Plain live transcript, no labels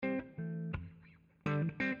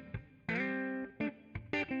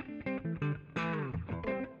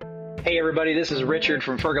Hey everybody, this is Richard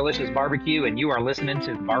from Fergalicious Barbecue, and you are listening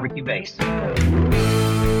to Barbecue Base.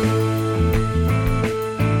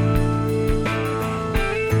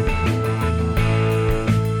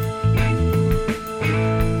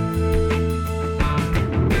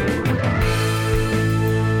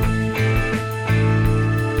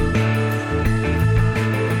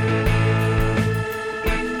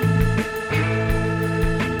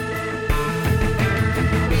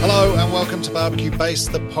 Hello and welcome to Barbecue Base,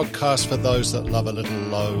 the podcast for those that love a little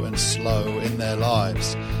low and slow in their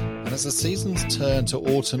lives. And as the seasons turn to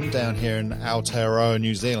autumn down here in Aotearoa,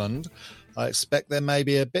 New Zealand, I expect there may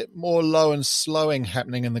be a bit more low and slowing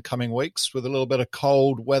happening in the coming weeks, with a little bit of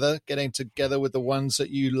cold weather getting together with the ones that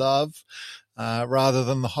you love, rather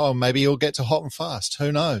than the hot. Maybe you'll get to hot and fast.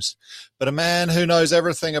 Who knows? But a man who knows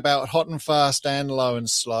everything about hot and fast and low and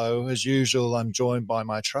slow, as usual, I'm joined by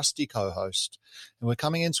my trusty co-host. And we're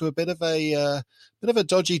coming into a bit of a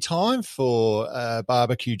dodgy time for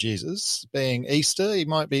Barbecue Jesus. Being Easter, he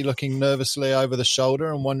might be looking nervously over the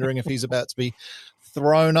shoulder and wondering if he's about to be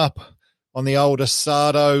thrown up on the old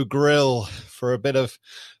Asado grill for a bit of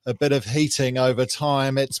heating over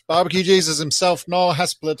time. It's Barbecue Jesus himself, Noel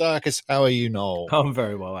Haspeladakis. How are you, Noel? I'm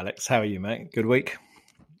very well, Alex. How are you, mate? Good week?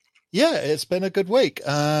 Yeah, it's been a good week.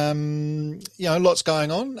 Lots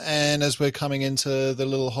going on. And as we're coming into the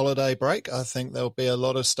little holiday break, I think there'll be a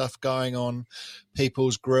lot of stuff going on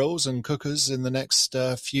people's grills and cookers in the next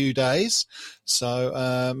few days.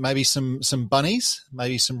 So maybe some bunnies,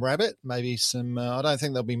 maybe some rabbit, maybe some, I don't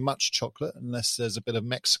think there'll be much chocolate unless there's a bit of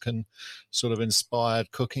Mexican sort of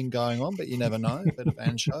inspired cooking going on, but you never know, a bit of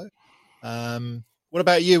ancho. What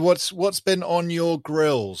about you? What's been on your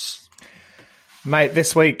grills? Mate,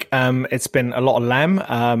 this week it's been a lot of lamb,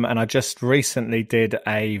 and I just recently did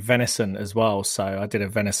a venison as well. So I did a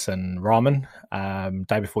venison ramen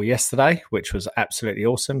day before yesterday, which was absolutely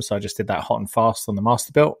awesome. So I just did that hot and fast on the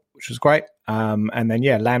Masterbuilt, which was great. And then,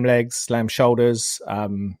 lamb legs, lamb shoulders.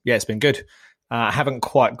 It's been good. I haven't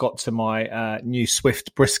quite got to my new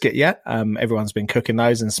Swift brisket yet. Everyone's been cooking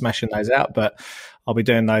those and smashing those out, but I'll be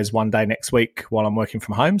doing those one day next week while I'm working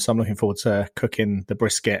from home. So I'm looking forward to cooking the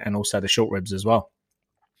brisket and also the short ribs as well.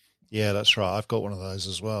 Yeah, that's right. I've got one of those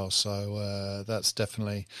as well. So that's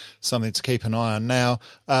definitely something to keep an eye on. Now,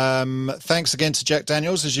 thanks again to Jack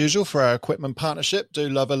Daniels, as usual, for our equipment partnership. Do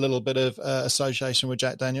love a little bit of association with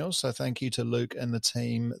Jack Daniels. So thank you to Luke and the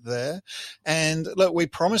team there. And look, we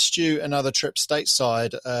promised you another trip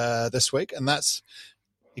stateside this week, and that's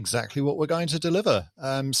exactly what we're going to deliver.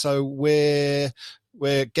 So we're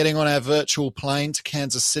getting on our virtual plane to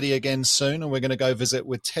Kansas City again soon, and we're going to go visit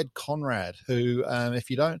with Ted Conrad, who,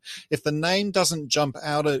 if the name doesn't jump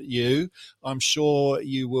out at you, I'm sure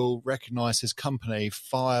you will recognize his company,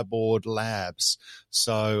 Fireboard Labs.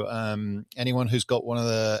 So anyone who's got one of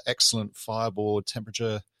the excellent Fireboard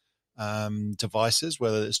temperature devices,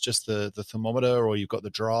 whether it's just the thermometer or you've got the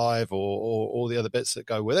drive or all the other bits that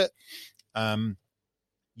go with it,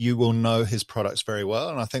 you will know his products very well.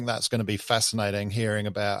 And I think that's going to be fascinating, hearing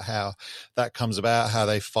about how that comes about, how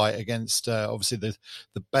they fight against, obviously,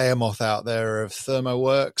 the behemoth out there of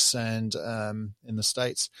ThermoWorks and in the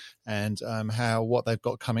States, and what they've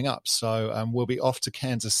got coming up. So we'll be off to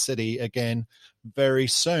Kansas City again very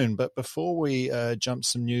soon. But before we jump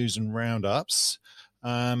some news and roundups,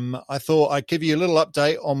 I thought I'd give you a little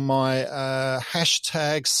update on my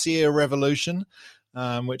hashtag Sear Revolution,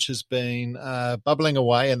 which has been bubbling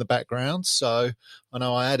away in the background. So I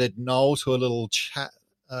know I added Noel to a little chat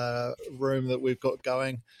room that we've got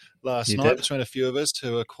going last night between a few of us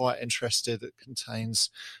who are quite interested. It contains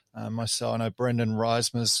myself. I know Brendan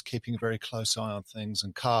Reismer's keeping a very close eye on things,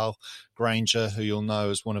 and Carl Granger, who you'll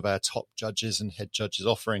know is one of our top judges and head judges,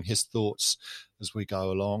 offering his thoughts as we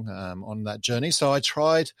go along on that journey. So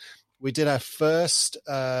we did our first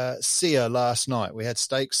sear last night. We had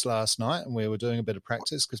steaks last night, and we were doing a bit of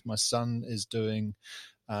practice because my son is doing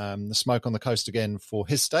the Smoke on the Coast again for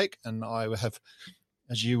his steak. And I have,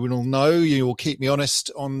 as you will know, you will keep me honest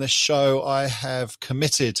on this show, I have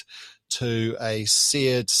committed to a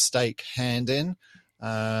seared steak hand-in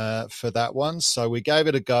for that one. So we gave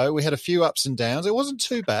it a go. We had a few ups and downs. It wasn't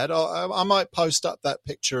too bad. I might post up that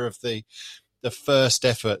picture of the first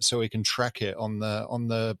effort so we can track it on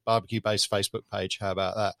the Barbecue Base Facebook page. How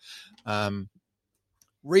about that?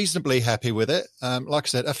 Reasonably happy with it. Like I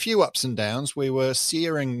said, a few ups and downs. We were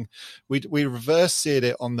searing, we reverse seared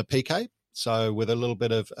it on the PK, so with a little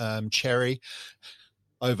bit of cherry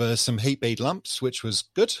over some heat bead lumps, which was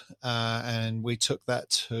good. And I took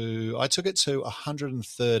it to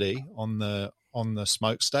 130 on the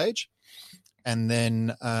smoke stage. and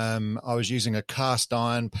then I was using a cast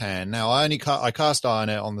iron pan. Now I cast iron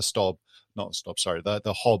it on the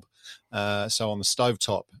the hob, so on the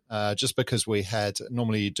stovetop, just because we had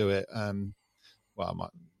normally you do it.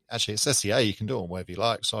 Actually, it's SCA. You can do it on wherever you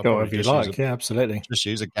like. So I Go probably wherever you like. Yeah, absolutely. Just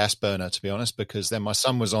use a gas burner, to be honest, because then my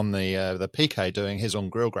son was on the PK doing his on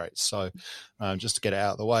grill grates, so just to get it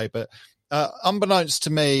out of the way. But unbeknownst to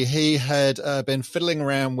me, he had been fiddling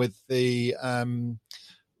around with the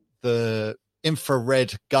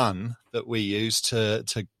infrared gun that we use to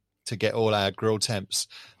get all our grill temps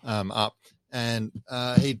up. And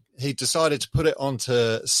he decided to put it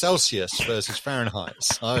onto Celsius versus Fahrenheit.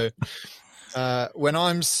 So when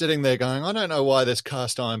I'm sitting there going, I don't know why this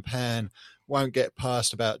cast iron pan won't get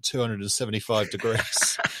past about 275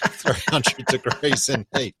 degrees, 300 degrees in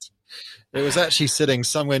heat. It was actually sitting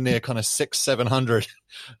somewhere near kind of 600-700.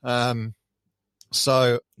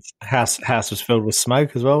 So house was filled with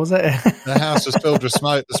smoke as well, was it? The house was filled with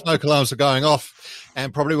smoke. The smoke alarms were going off,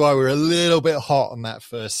 and probably why we were a little bit hot on that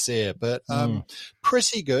first sear, but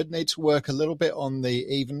pretty good. Need to work a little bit on the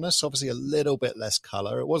evenness. Obviously, a little bit less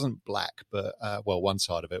color. It wasn't black, but one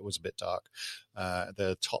side of it was a bit dark.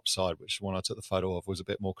 The top side, which one I took the photo of, was a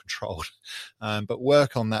bit more controlled. But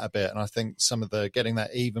work on that a bit, and I think some of the getting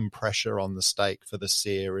that even pressure on the steak for the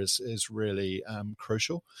sear is really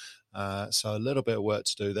crucial. So a little bit of work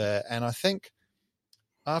to do there. And I think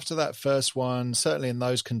after that first one, certainly in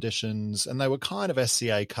those conditions, and they were kind of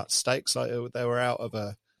SCA cut steaks, like they were out of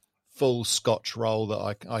a full Scotch roll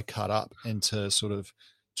that I cut up into sort of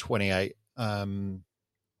 28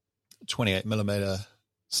 millimeter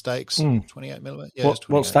steaks. 28 millimeter. Yeah,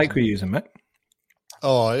 what steak were you using, Matt?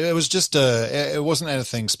 Oh, it was just it wasn't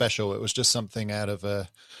anything special. It was just something out of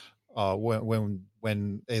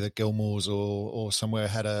when either Gilmore's or somewhere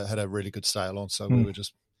had a really good sale on, so we were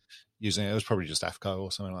just using it. It was probably just AFCO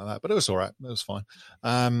or something like that, but it was all right. It was fine.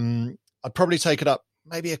 I'd probably take it up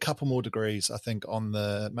maybe a couple more degrees, I think, on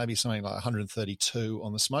maybe something like 132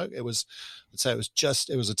 on the smoke. I'd say it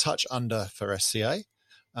was a touch under for SCA.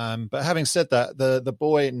 But having said that, the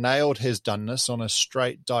boy nailed his doneness on a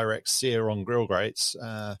straight direct sear on grill grates.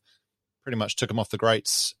 Pretty much took him off the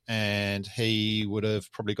grates, and he would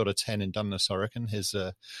have probably got a 10 in doneness, I reckon. His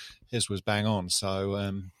was bang on.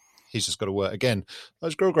 So he's just got to work. Again,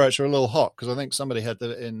 those grill grates are a little hot because I think somebody had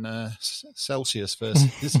that in Celsius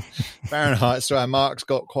versus Fahrenheit, so our marks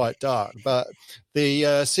got quite dark. But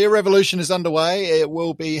the sear revolution is underway. It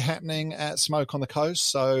will be happening at Smoke on the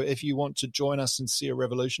Coast. So if you want to join us in sear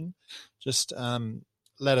revolution, just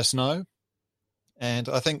let us know. And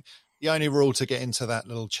I think the only rule to get into that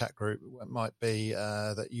little chat group might be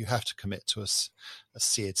that you have to commit to a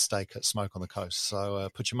seared steak at Smoke on the Coast. So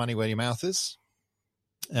put your money where your mouth is,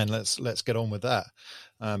 and let's get on with that.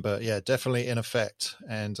 But yeah, definitely in effect.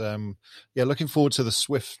 And looking forward to the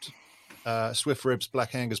Swift Ribs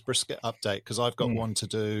Black Angus brisket update, because I've got one to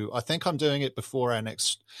do. I think I'm doing it before our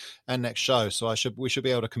next show, so we should be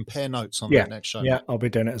able to compare notes on that next show. Yeah, I'll be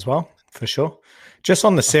doing it as well for sure. Just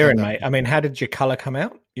on the searing, mate. I mean, how did your colour come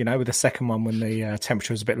out? You know, with the second one when the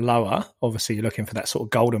temperature was a bit lower, obviously you're looking for that sort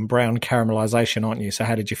of golden brown caramelization, aren't you? So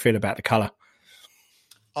how did you feel about the colour?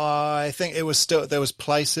 I think it was still, there was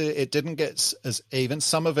places it didn't get as even.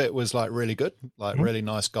 Some of it was like really good, like really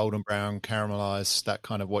nice golden brown, caramelized, that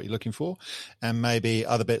kind of what you're looking for. And maybe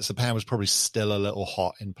other bits, the pan was probably still a little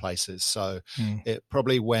hot in places. So it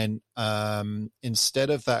probably went,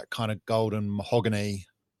 instead of that kind of golden mahogany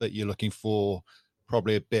that you're looking for,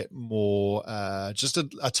 probably a bit more, just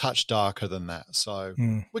a touch darker than that. So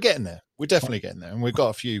we're getting there. We're definitely getting there. And we've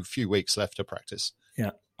got a few weeks left to practice.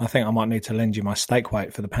 Yeah. I think I might need to lend you my steak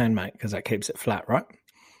weight for the pan, mate, because that keeps it flat, right?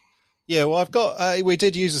 Yeah, well, I've got. We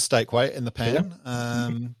did use a steak weight in the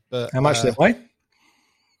pan, but how much did it weigh?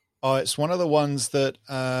 Oh, it's one of the ones that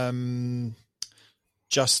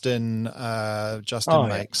Justin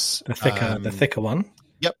makes. The thicker one.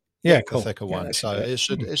 Yep. Yeah, cool. The thicker one. So it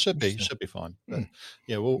should be fine. But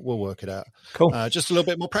yeah, we'll work it out. Cool. Just a little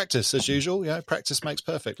bit more practice as usual. Yeah, practice makes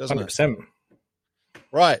perfect, doesn't 100%. it?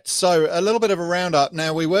 Right, so a little bit of a roundup.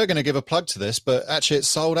 Now, we were going to give a plug to this, but actually it's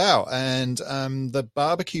sold out. And the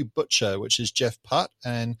Barbecue Butcher, which is Jeff Putt,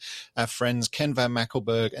 and our friends Ken Van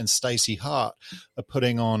Mackelberg and Stacey Hart are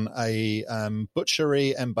putting on a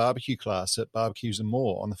butchery and barbecue class at Barbecues and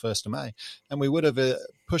More on the 1st of May. And we would have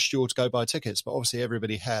pushed you all to go buy tickets, but obviously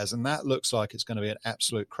everybody has. And that looks like it's going to be an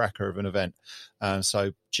absolute cracker of an event.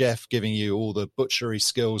 So Jeff giving you all the butchery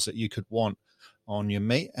skills that you could want on your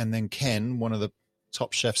meat. And then Ken, one of the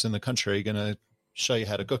top chefs in the country, going to show you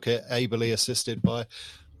how to cook it, ably assisted by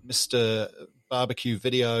Mr. Barbecue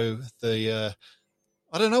Video, the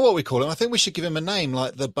I don't know what we call him. I think we should give him a name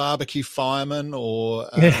like the barbecue fireman or,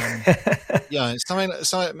 something,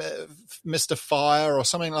 Mr. Fire or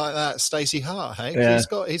something like that. Stacey Hart, hey, Yeah.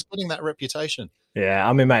 he's getting that reputation. Yeah,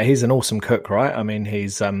 I mean, mate, he's an awesome cook, right? I mean,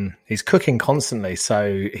 he's cooking constantly,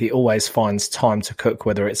 so he always finds time to cook,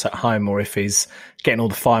 whether it's at home or if he's getting all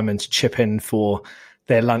the firemen to chip in for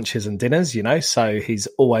their lunches and dinners, you know. So he's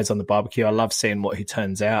always on the barbecue. I love seeing what he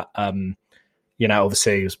turns out.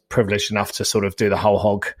 Obviously he was privileged enough to sort of do the whole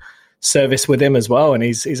hog service with him as well, and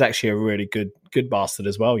he's actually a really good bastard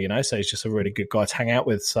as well, you know. So he's just a really good guy to hang out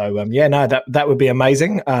with. So that would be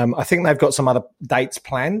amazing. I think they've got some other dates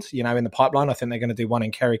planned, you know, in the pipeline. I think they're going to do one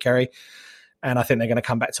in Kerry, and I think they're going to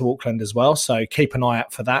come back to Auckland as well. So keep an eye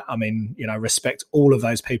out for that. I mean, you know, respect all of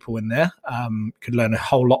those people in there. Could learn a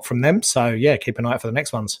whole lot from them. So yeah, keep an eye out for the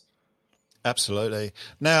next ones. Absolutely.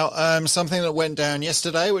 Now, something that went down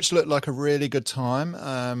yesterday, which looked like a really good time,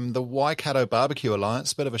 the Waikato Barbecue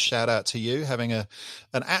Alliance, bit of a shout out to you, having an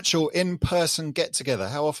actual in-person get-together.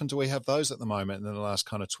 How often do we have those at the moment in the last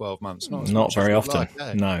kind of 12 months? Not very often.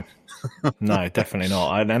 No. No, definitely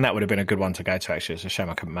not. And that would have been a good one to go to, actually. It's a shame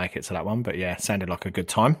I couldn't make it to that one, but yeah, it sounded like a good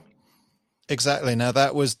time. Exactly. Now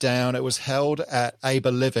that was down. It was held at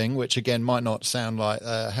Aber Living, which again might not sound like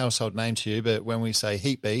a household name to you, but when we say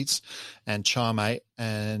Heat Beads and Charmate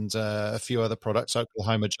and a few other products,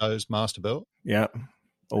 Oklahoma Joe's Masterbuilt, yeah,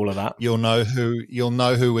 all of that, you'll know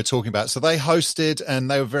who we're talking about. So they hosted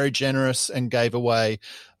and they were very generous and gave away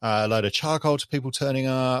a load of charcoal to people turning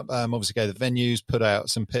up. Obviously gave the venues, put out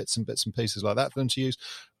some pits and bits and pieces like that for them to use.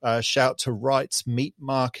 Shout to Wright's Meat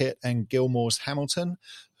Market and Gilmore's Hamilton,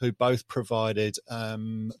 who both provided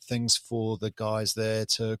things for the guys there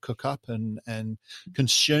to cook up and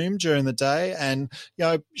consume during the day. And, you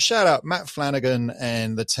know, shout out Matt Flanagan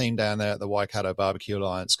and the team down there at the Waikato Barbecue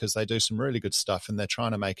Alliance, because they do some really good stuff and they're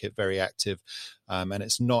trying to make it very active. And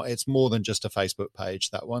it's more than just a Facebook page,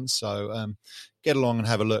 that one. So get along and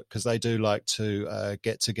have a look, because they do like to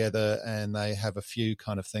get together and they have a few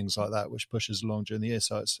kind of things like that, which pushes along during the year.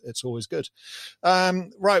 So it's always good.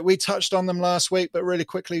 Right. We touched on them last week, but really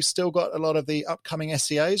quickly, still got a lot of the upcoming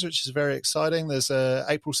SCAs, which is very exciting. There's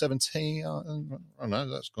April 17. Oh, no,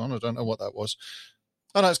 that's gone. I don't know what that was.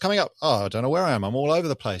 Oh, no, it's coming up. Oh, I don't know where I am. I'm all over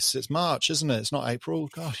the place. It's March, isn't it? It's not April.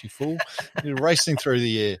 Gosh, you fool. You're racing through the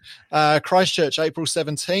year. Christchurch, April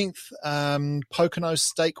 17th. Pocono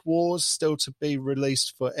Steak Wars, still to be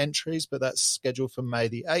released for entries, but that's scheduled for May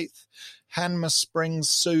the 8th. Hanma Springs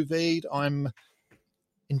Sous Vide. I'm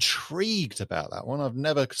intrigued about that one. I've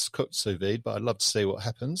never cooked sous vide, but I'd love to see what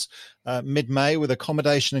happens. Mid-May with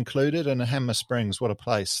accommodation included, and Hanma Springs, what a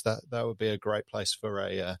place. That would be a great place for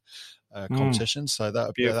a competition. So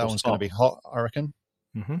that one's going to be hot, I reckon.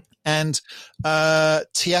 Mm-hmm. And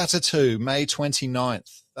Theatre 2, May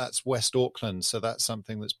 29th. That's West Auckland. So that's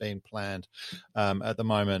something that's being planned at the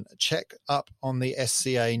moment. Check up on the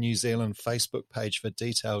SCA New Zealand Facebook page for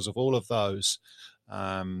details of all of those,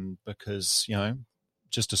 because, you know,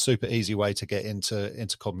 just a super easy way to get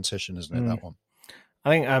into competition, isn't it, that one? I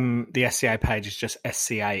think the SCA page is just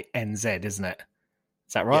SCANZ, isn't it?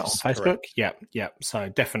 Is that right, yes, on Facebook? Correct. Yeah. So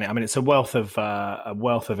definitely, I mean, it's a wealth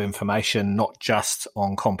of information, not just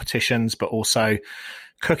on competitions, but also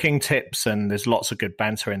cooking tips, and there's lots of good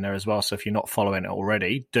banter in there as well. So if you're not following it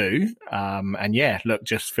already, do. And yeah, look,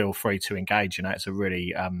 just feel free to engage. You know, it's a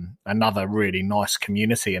really another really nice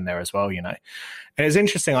community in there as well. You know, and it's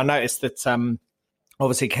interesting. I noticed that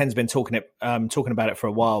obviously Ken's been talking about it for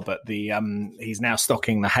a while, but he's now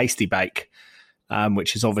stocking the Hasty Bake,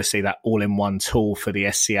 which is obviously that all-in-one tool for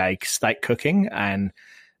the SCA steak cooking. And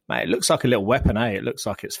mate, it looks like a little weapon, eh? It looks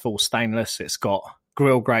like it's full stainless. It's got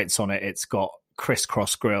grill grates on it. It's got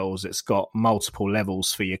crisscross grills. It's got multiple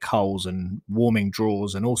levels for your coals and warming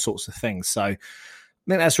drawers and all sorts of things. So I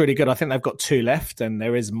think that's really good. I think they've got 2 left and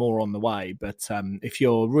there is more on the way. But if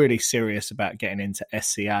you're really serious about getting into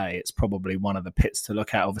SCA, it's probably one of the pits to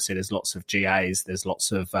look at. Obviously, there's lots of GAs. There's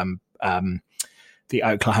lots of the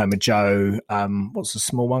Oklahoma Joe, what's the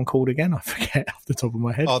small one called again? I forget off the top of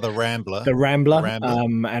my head. Oh, the Rambler. The Rambler.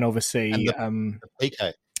 And obviously and the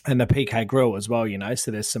PK. And the PK grill as well, you know. So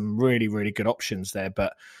there's some really, really good options there.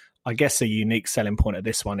 But I guess a unique selling point of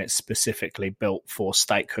this one, it's specifically built for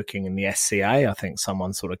steak cooking in the SCA. I think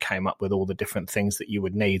someone sort of came up with all the different things that you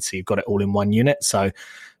would need. So you've got it all in one unit. So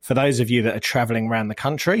for those of you that are traveling around the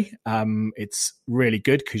country, it's really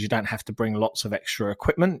good because you don't have to bring lots of extra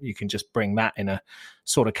equipment. You can just bring that in a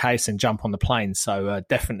sort of case and jump on the plane. So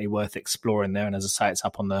definitely worth exploring there. And as I say, it's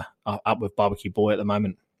up with Barbecue Boy at the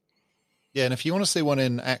moment. Yeah, and if you want to see one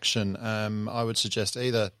in action, I would suggest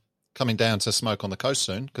either coming down to Smoke on the Coast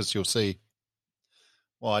soon, because you'll see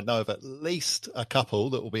Well, I know of at least a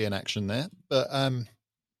couple that will be in action there. But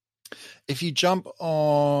if you jump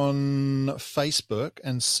on Facebook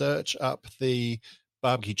and search up the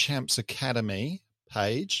Barbecue Champs Academy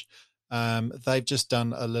page, they've just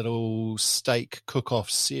done a little steak cook-off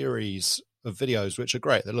series of videos, which are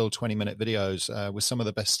great. They're little 20-minute videos with some of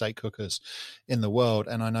the best steak cookers in the world.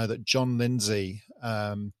 And I know that John Lindsay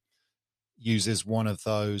uses one of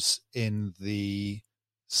those in the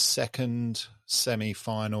second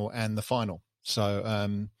semi-final and the final.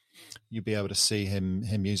 So you'll be able to see him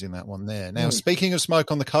using that one there. Now, speaking of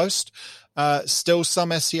smoke on the coast, still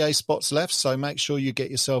some SCA spots left, so make sure you get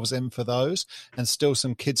yourselves in for those, and still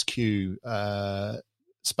some kids queue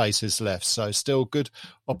spaces left. So still good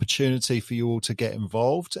opportunity for you all to get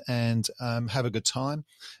involved and have a good time.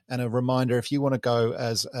 And a reminder, if you want to go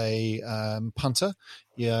as a punter,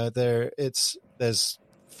 there's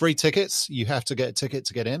free tickets. You have to get a ticket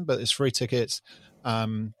to get in, but it's free tickets.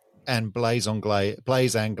 And Blaze and Glaze,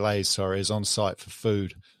 is on site for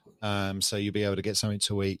food. So you'll be able to get something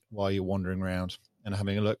to eat while you're wandering around and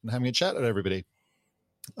having a look and having a chat with everybody.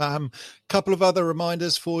 Couple of other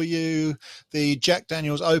reminders for you. The Jack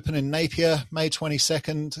Daniels Open in Napier, May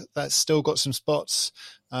 22nd. That's still got some spots.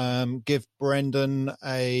 Give Brendan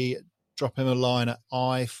drop him a line at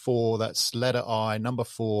I4. That's letter I, number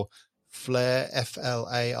 4, Flair,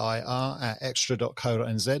 FLAIR at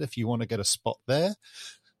extra.co.nz if you want to get a spot there.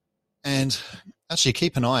 And actually,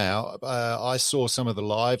 keep an eye out. I saw some of the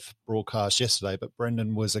live broadcasts yesterday, but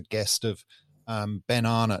Brendan was a guest of Ben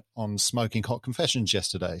Arnott on Smoking Hot Confessions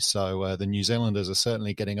yesterday. So the New Zealanders are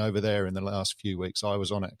certainly getting over there in the last few weeks. I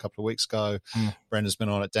was on it a couple of weeks ago. Brendan's been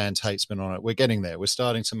on it. Dan Tate's been on it. We're getting there. We're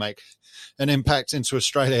starting to make an impact into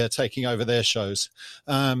Australia, taking over their shows.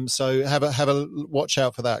 So have a watch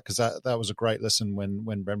out for that, because that was a great listen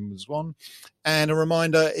when Brendan was on. And a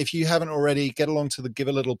reminder, if you haven't already, get along to the Give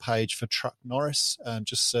a Little page for Truck Norris.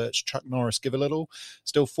 Just search Truck Norris Give a Little.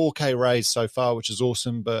 Still 4K raised so far, which is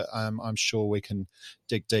awesome, but I'm sure we can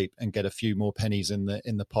dig deep and get a few more pennies in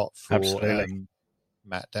the pot for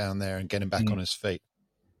Matt down there and get him back on his feet.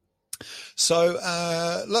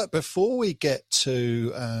 So, look, before we get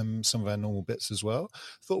to some of our normal bits as well,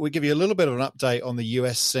 thought we'd give you a little bit of an update on the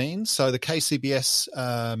US scene. So the KCBS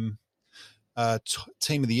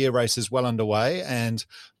Team of the Year race is well underway, and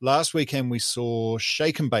last weekend we saw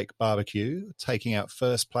Shake and Bake Barbecue taking out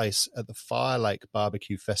first place at the Fire Lake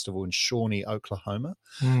Barbecue Festival in Shawnee, Oklahoma.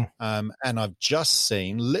 And I've just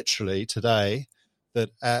seen, literally today, that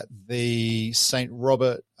at the St.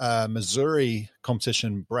 Robert, Missouri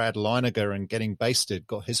competition, Brad Leiniger and Getting Basted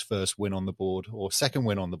got his first win on the board, or second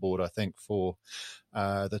win on the board, I think, for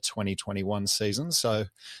the 2021 season. So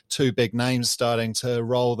 2 big names starting to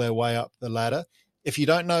roll their way up the ladder. If you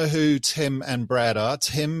don't know who Tim and Brad are,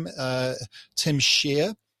 Tim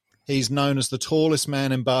Shear, he's known as the tallest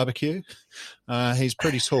man in barbecue. He's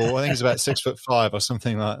pretty tall. I think he's about 6'5" or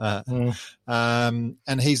something like that.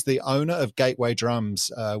 And he's the owner of Gateway Drums,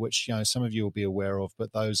 which some of you will be aware of,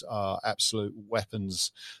 but those are absolute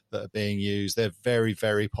weapons that are being used. They're very,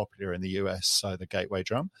 very popular in the US. So the Gateway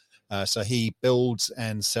Drum. So he builds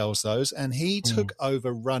and sells those, and he took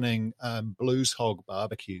over running Blues Hog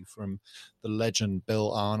Barbecue from the legend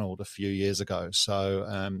Bill Arnold a few years ago.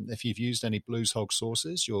 So if you've used any Blues Hog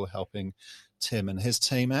sauces, you're helping Tim and his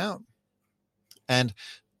team out. And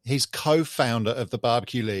he's co-founder of the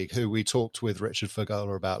Barbecue League, who we talked with Richard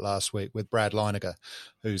Fergola about last week, with Brad Leiniger,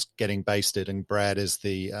 who's Getting Basted, and Brad is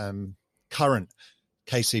the current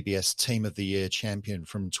KCBS Team of the Year champion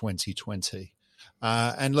from 2020.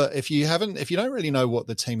 And look, if you don't really know what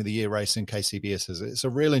the Team of the Year race in KCBS is, it's a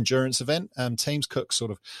real endurance event. Teams cook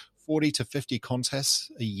sort of 40 to 50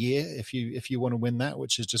 contests a year if you want to win that,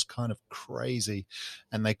 which is just kind of crazy.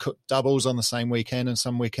 And they cook doubles on the same weekend, and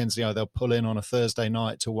some weekends, they'll pull in on a Thursday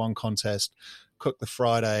night to one contest, cook the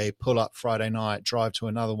Friday, pull up Friday night, drive to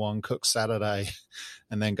another one, cook Saturday,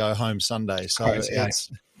 and then go home Sunday. So crazy,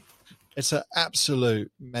 it's an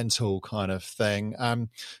absolute mental kind of thing.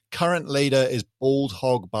 Current leader is Bald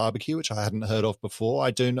Hog Barbecue, which I hadn't heard of before.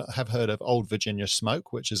 I do not have heard of Old Virginia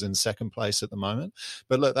Smoke, which is in second place at the moment.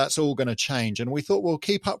 But look, that's all going to change. And we thought we'll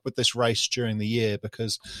keep up with this race during the year,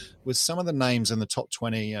 because with some of the names in the top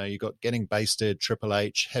 20, you've got Getting Basted, Triple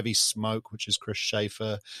H, Heavy Smoke, which is Chris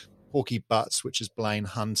Schaefer, Porky Butts, which is Blaine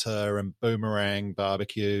Hunter, and Boomerang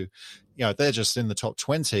Barbecue. They're just in the top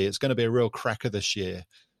 20. It's going to be a real cracker this year.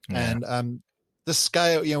 Yeah. And the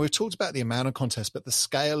scale, we've talked about the amount of contests, but the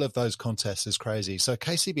scale of those contests is crazy. So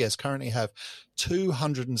KCBS currently have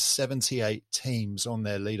 278 teams on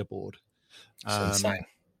their leaderboard. That's insane.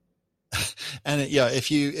 And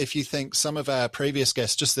if you think some of our previous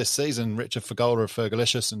guests just this season, Richard Fagola of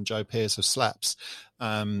Fergalicious and Joe Pearce of Slaps,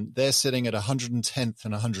 they're sitting at 110th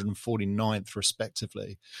and 149th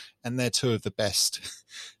respectively, and they're two of the best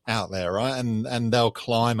out there, right? And they'll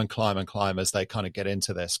climb and climb and climb as they kind of get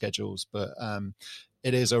into their schedules. But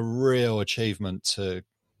it is a real achievement to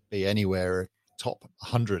be anywhere top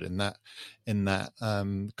 100 in that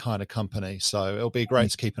kind of company. So it'll be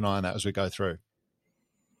great to keep an eye on that as we go through.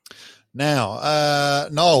 Now,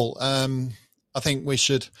 Noel, I think we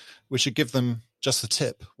should give them just the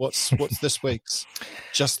tip. What's this week's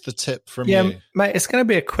just the tip from you? Mate, it's going to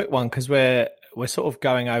be a quick one because we're sort of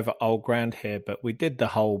going over old ground here, but we did the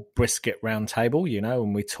whole brisket roundtable,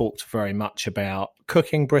 and we talked very much about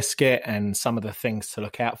cooking brisket and some of the things to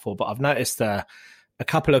look out for. But I've noticed a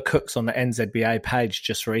couple of cooks on the NZBA page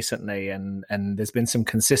just recently, and there's been some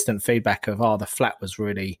consistent feedback of, the flat was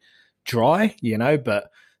really dry, but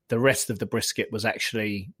the rest of the brisket was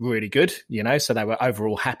actually really good, so they were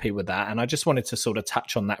overall happy with that. And I just wanted to sort of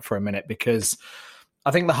touch on that for a minute because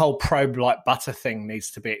I think the whole probe like butter thing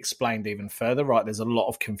needs to be explained even further, right? There's a lot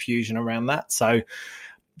of confusion around that. So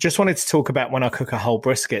just wanted to talk about when I cook a whole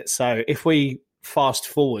brisket. So if we fast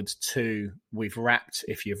forward to we've wrapped,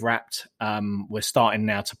 if you've wrapped, we're starting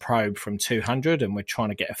now to probe from 200 and we're trying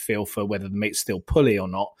to get a feel for whether the meat's still pulley or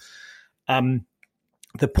not.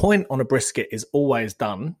 The point on a brisket is always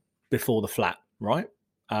done before the flat, right?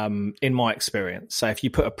 In my experience. So if you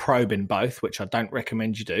put a probe in both, which I don't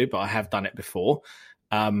recommend you do, but I have done it before,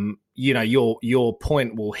 your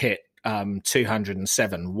point will hit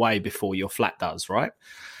 207 way before your flat does, right?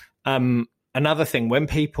 Another thing, when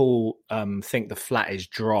people think the flat is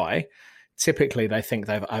dry, typically they think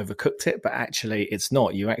they've overcooked it, but actually it's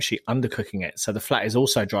not. You're actually undercooking it. So the flat is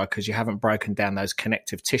also dry because you haven't broken down those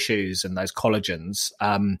connective tissues and those collagens.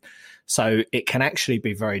 So it can actually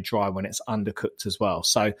be very dry when it's undercooked as well.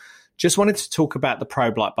 So just wanted to talk about the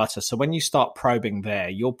probe like butter. So when you start probing there,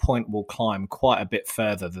 your point will climb quite a bit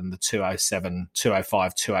further than the 207,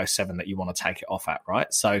 205, 207 that you want to take it off at,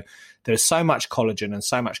 right? So there's so much collagen and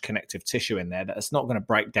so much connective tissue in there that it's not going to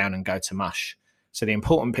break down and go to mush. So the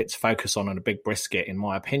important bit to focus on a big brisket, in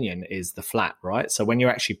my opinion, is the flat, right? So when you're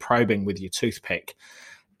actually probing with your toothpick,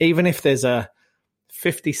 even if there's a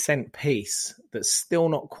 50-cent piece that's still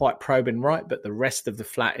not quite probing right, but the rest of the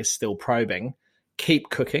flat is still probing, keep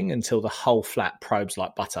cooking until the whole flat probes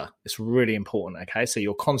like butter. It's really important, okay? So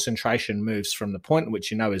your concentration moves from the point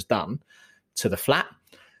which is done to the flat.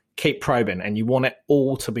 Keep probing, and you want it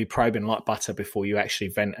all to be probing like butter before you actually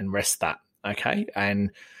vent and rest that, okay?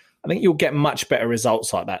 And I think you'll get much better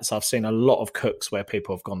results like that. So I've seen a lot of cooks where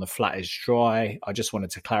people have gone, the flat is dry. I just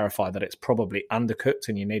wanted to clarify that it's probably undercooked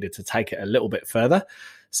and you needed to take it a little bit further.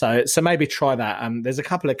 So maybe try that. There's a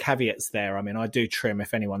couple of caveats there. I mean, I do trim,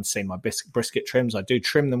 if anyone's seen my brisket trims, I do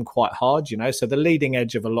trim them quite hard, So the leading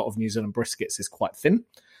edge of a lot of New Zealand briskets is quite thin.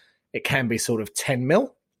 It can be sort of 10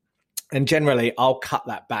 mil. And generally, I'll cut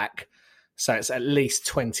that back so it's at least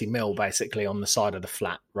 20 mil basically on the side of the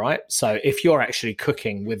flat, right? So if you're actually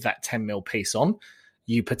cooking with that 10 mil piece on,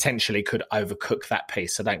 you potentially could overcook that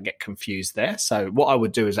piece. So don't get confused there. So what I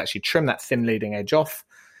would do is actually trim that thin leading edge off,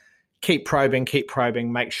 keep probing,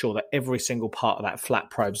 make sure that every single part of that flat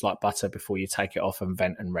probes like butter before you take it off and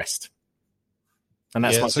vent and rest. And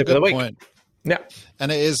that's my tip of the week. Point. Yeah.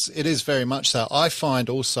 And it is very much so. I find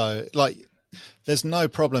also, like, there's no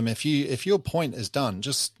problem if your point is done,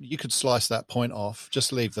 you could slice that point off,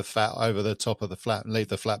 just leave the fat over the top of the flat and leave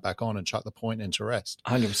the flat back on and chuck the point into rest.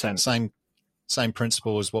 100%. Same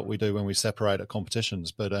principle as what we do when we separate at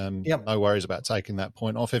competitions, but no worries about taking that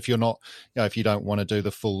point off. If you're not, if you don't want to do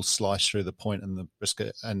the full slice through the point and the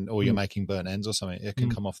brisket, or you're making burnt ends or something, it can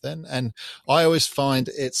come off then. And I always find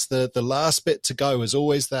it's the last bit to go is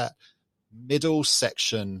always that middle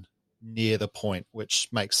section near the point, which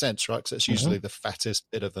makes sense, right? Because it's usually the fattest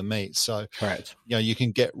bit of the meat. So, correct. You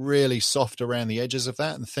can get really soft around the edges of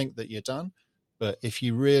that and think that you're done. But if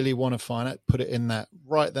you really want to find it, put it in that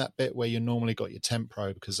bit where you normally got your temp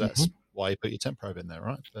probe, because that's why you put your temp probe in there,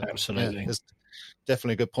 right? But, absolutely. It's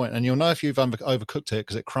definitely a good point. And you'll know if you've overcooked it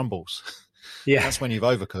because it crumbles. Yeah. That's when you've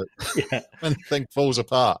overcooked. Yeah. When the thing falls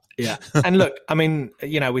apart. Yeah. And look, I mean,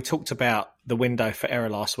 we talked about the window for error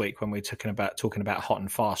last week when we were talking about hot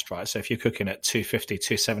and fast, right? So if you're cooking at 250,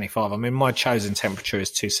 275, I mean, my chosen temperature is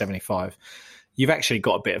 275. You've actually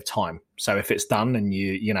got a bit of time. So if it's done and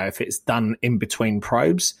if it's done in between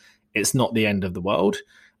probes, it's not the end of the world.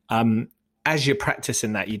 As you're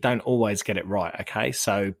practicing that, you don't always get it right, okay?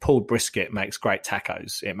 So pulled brisket makes great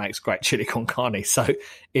tacos. It makes great chili con carne. So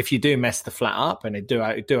if you do mess the flat up and do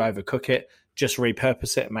overcook it, just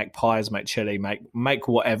repurpose it, make pies, make chili, make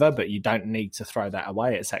whatever, but you don't need to throw that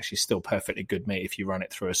away. It's actually still perfectly good meat if you run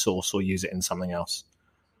it through a sauce or use it in something else.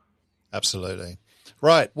 Absolutely.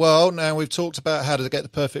 Right. Well, now we've talked about how to get the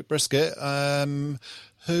perfect brisket.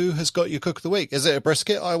 Who has got your cook of the week? Is it a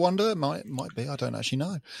brisket, I wonder? Might be. I don't actually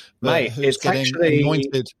know. But mate, who's getting actually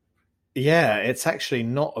anointed? Yeah, it's actually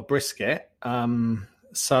not a brisket.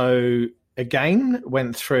 So again,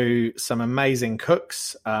 went through some amazing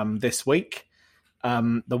cooks this week.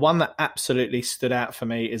 The one that absolutely stood out for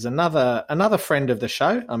me is another friend of the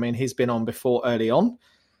show. I mean, he's been on before early on,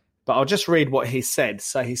 but I'll just read what he said.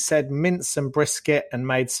 So he said, minced some brisket and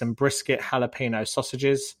made some brisket jalapeno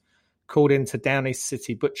sausages, called into Downey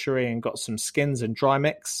City Butchery and got some skins and dry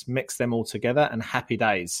mixed them all together, and happy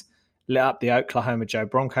days. Lit up the Oklahoma Joe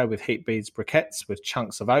Bronco with heat beads briquettes with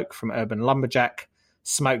chunks of oak from Urban Lumberjack,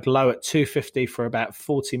 smoked low at 250 for about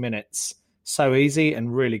 40 minutes. So easy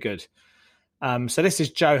and really good. So this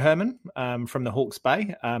is Joe Herman from the Hawke's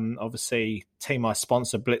Bay. Obviously, team I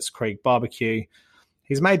sponsor, Blitzkrieg Barbecue.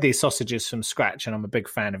 He's made these sausages from scratch, and I'm a big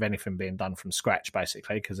fan of anything being done from scratch,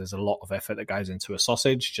 basically, because there's a lot of effort that goes into a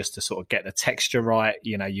sausage just to sort of get the texture right.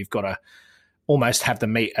 You know, you've got to almost have the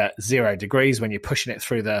meat at 0 degrees when you're pushing it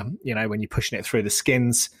through the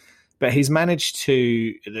skins. But he's managed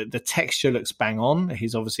to, the texture looks bang on.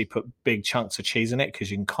 He's obviously put big chunks of cheese in it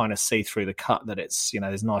because you can kind of see through the cut that it's,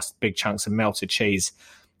 there's nice big chunks of melted cheese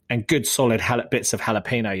and good solid bits of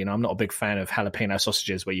jalapeno. I'm not a big fan of jalapeno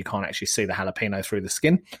sausages where you can't actually see the jalapeno through the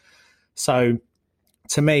skin. So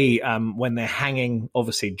to me, when they're hanging,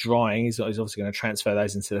 obviously drying, he's obviously going to transfer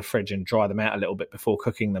those into the fridge and dry them out a little bit before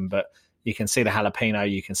cooking them. But you can see the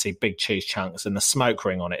jalapeno, you can see big cheese chunks, and the smoke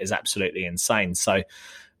ring on it is absolutely insane. So,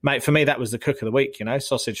 mate, for me, that was the cook of the week,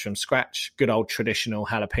 sausage from scratch, good old traditional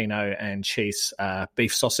jalapeno and cheese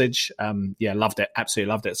beef sausage. Loved it.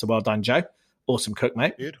 Absolutely loved it. So well done, Joe. Awesome cook,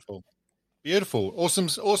 mate. Beautiful. Awesome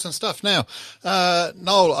stuff. Now,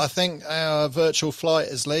 Noel, I think our virtual flight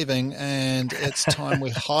is leaving and it's time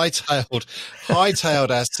we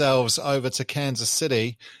hightailed ourselves over to Kansas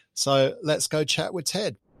City. So let's go chat with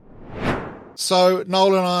Ted. So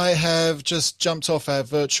Noel and I have just jumped off our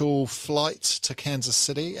virtual flight to Kansas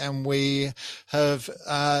City, and we have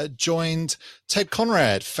joined Ted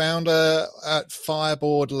Conrad, founder at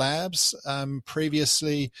Fireboard Labs.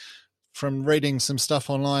 Previously, from reading some stuff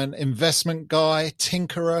online, investment guy,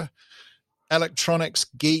 tinkerer, electronics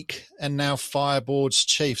geek, and now Fireboard's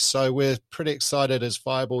chief. So we're pretty excited as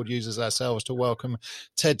Fireboard users ourselves to welcome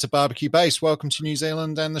Ted to Barbecue Base. Welcome to New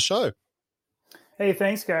Zealand and the show. Hey,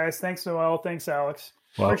 thanks, guys. Thanks, Noel. Thanks, Alex.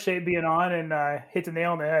 Well, appreciate being on and hit the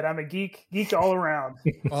nail on the head. I'm a geek all around.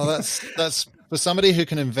 Well, that's for somebody who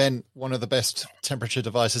can invent one of the best temperature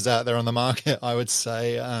devices out there on the market. I would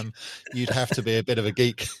say you'd have to be a bit of a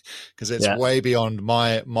geek because it's way beyond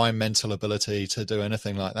my mental ability to do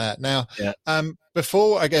anything like that. Now,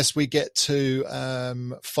 before I guess we get to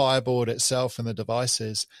Fireboard itself and the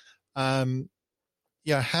devices, how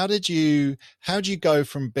did you go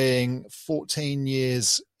from being 14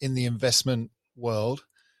 years in the investment world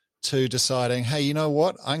to deciding, hey, you know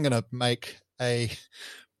what, I'm going to make a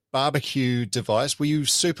barbecue device? Were you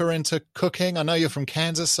super into cooking? I know you're from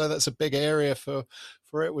Kansas, so that's a big area for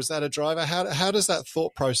it. Was that a driver? How does that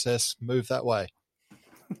thought process move that way?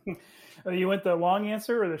 You want the long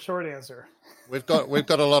answer or the short answer? We've got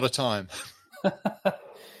a lot of time.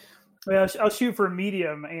 Well, I'll shoot for a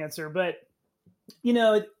medium answer, but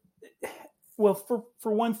well,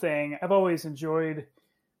 for one thing, I've always enjoyed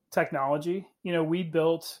technology. We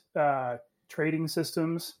built trading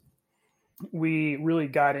systems. We really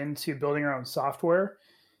got into building our own software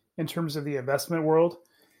in terms of the investment world.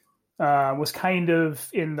 Was kind of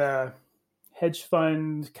in the hedge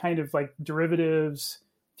fund, kind of like derivatives,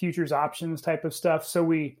 futures options type of stuff. So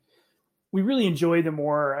we really enjoy the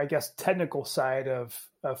more, I guess, technical side of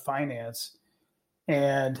finance.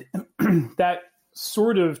 And that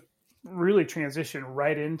sort of really transitioned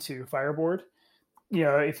right into Fireboard.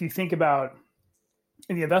 If you think about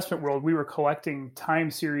in the investment world, we were collecting time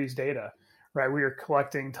series data, right? We were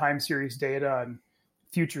collecting time series data on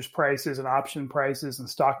futures prices and option prices and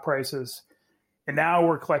stock prices. And now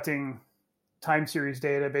we're collecting time series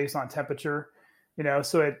data based on temperature,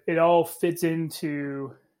 so it all fits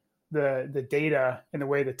into the data and the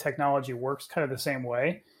way the technology works kind of the same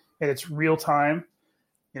way. And it's real time.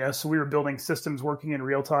 So we were building systems working in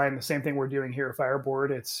real time. The same thing we're doing here at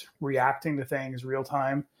Fireboard. It's reacting to things real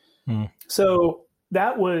time. So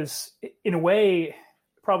that was, in a way,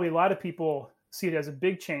 probably a lot of people see it as a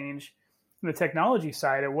big change. On the technology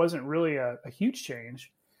side, it wasn't really a huge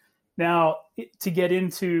change. Now, to get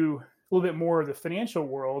into a little bit more of the financial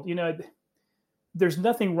world, there's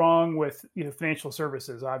nothing wrong with financial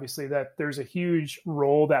services. Obviously, that there's a huge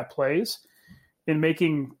role that plays in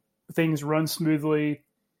making things run smoothly,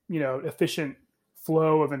 efficient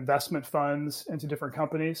flow of investment funds into different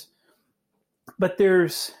companies. But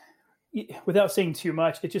without saying too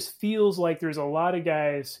much, it just feels like there's a lot of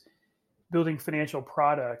guys building financial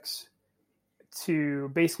products to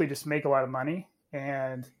basically just make a lot of money,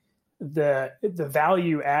 and the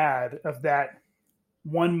value add of that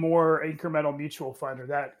one more incremental mutual fund or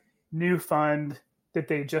that new fund that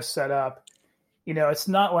they just set up, it's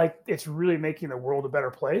not like it's really making the world a better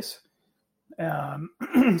place.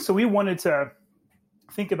 So we wanted to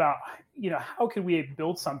think about, how could we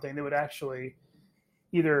build something that would actually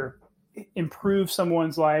either improve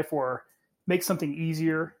someone's life or make something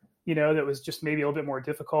easier, that was just maybe a little bit more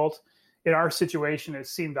difficult. In our situation, it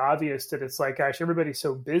seemed obvious that it's like, gosh, everybody's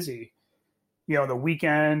so busy, the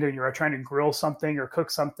weekend, and you're trying to grill something or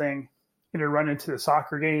cook something, run into the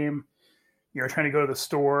soccer game, you're trying to go to the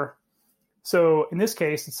store. So in this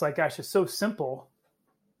case, it's like, gosh, it's so simple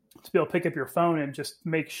to be able to pick up your phone and just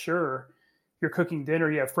make sure you're cooking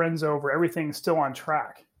dinner, you have friends over, everything's still on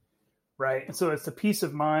track, right? And so it's the peace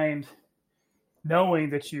of mind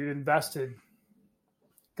knowing that you invested,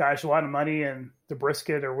 gosh, a lot of money in the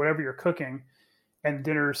brisket or whatever you're cooking, and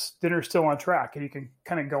dinner's still on track, and you can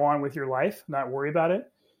kind of go on with your life, not worry about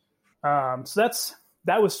it. So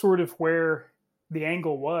that was sort of where the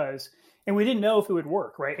angle was, and we didn't know if it would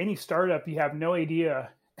work, right? Any startup, you have no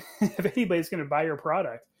idea if anybody's going to buy your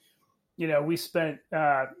product. We spent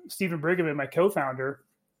Stephen Brigham, my co-founder,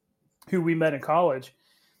 who we met in college,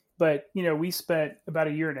 but we spent about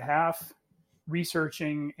a year and a half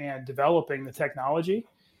researching and developing the technology.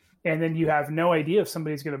 And then you have no idea if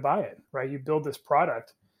somebody's going to buy it, right? You build this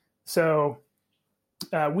product. So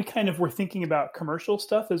we kind of were thinking about commercial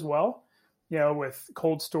stuff as well, with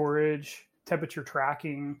cold storage, temperature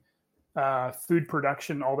tracking, food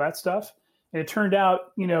production, all that stuff. And it turned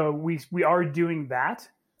out, we are doing that.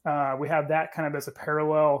 We have that kind of as a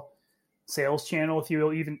parallel sales channel, if you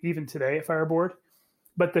will, even today at Fireboard.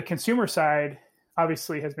 But the consumer side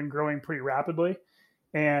obviously has been growing pretty rapidly.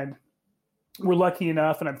 And we're lucky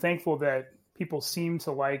enough, and I'm thankful that people seem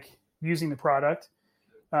to like using the product.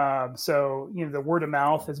 So, the word of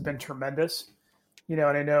mouth has been tremendous, and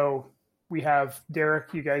I know we have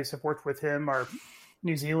Derek, you guys have worked with him, our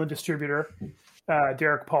New Zealand distributor,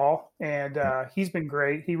 Derek Paul, and he's been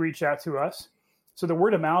great. He reached out to us. So the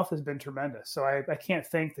word of mouth has been tremendous. So I can't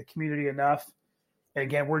thank the community enough. And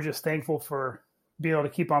again, we're just thankful for being able to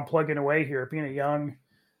keep on plugging away here, being a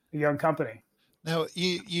young company. Now,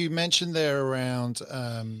 you mentioned there around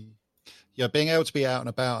being able to be out and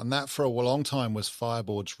about, and that for a long time was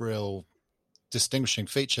Fireboard's real distinguishing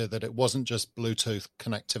feature, that it wasn't just Bluetooth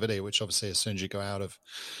connectivity, which obviously as soon as you go out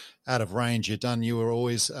of range, you're done. You were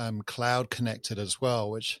always cloud connected as well,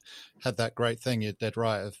 which had that great thing, you're dead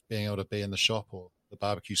right, of being able to be in the shop or the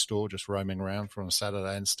barbecue store just roaming around from a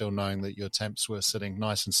Saturday and still knowing that your temps were sitting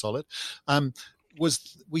nice and solid. Were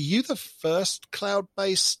you the first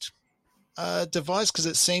cloud-based device? Because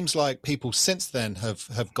it seems like people since then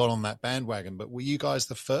have got on that bandwagon, but were you guys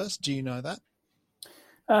the first? Do you know that?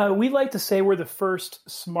 We like to say we're the first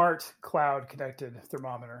smart cloud connected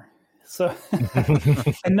thermometer. So,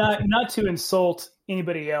 and not to insult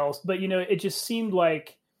anybody else, but it just seemed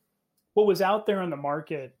like what was out there on the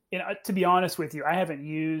market. And to be honest with you, I haven't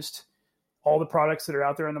used all the products that are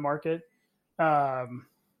out there on the market. I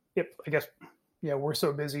guess, we're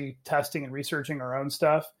so busy testing and researching our own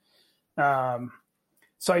stuff.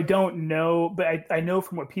 So I don't know, but I know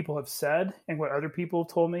from what people have said and what other people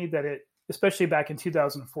have told me that it, especially back in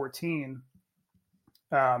 2014,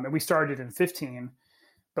 and we started in 15,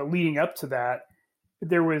 but leading up to that,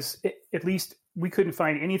 there was, at least we couldn't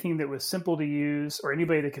find anything that was simple to use or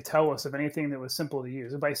anybody that could tell us of anything that was simple to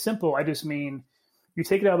use. And by simple, I just mean you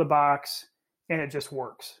take it out of the box and it just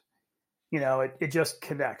works. It just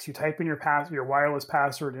connects. You type in your wireless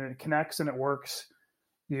password and it connects and it works.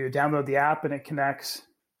 You download the app and it connects,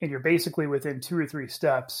 and you're basically within 2 or 3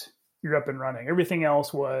 steps, you're up and running. Everything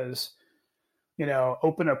else was,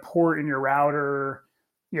 open a port in your router.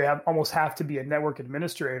 You almost have to be a network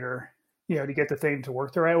administrator, to get the thing to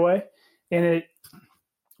work the right way. And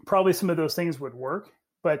probably some of those things would work,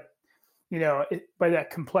 but by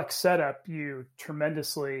that complex setup, you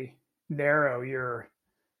tremendously narrow your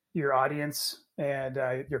audience and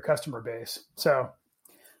your customer base. So,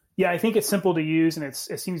 yeah, I think it's simple to use, and it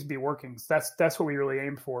seems to be working. That's what we really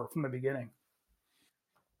aimed for from the beginning.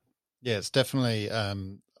 Yeah, it's definitely.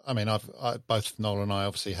 Both Noel and I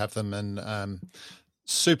obviously have them, and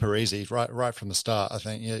super easy right from the start. I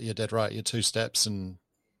think you're dead right. You're 2 steps, and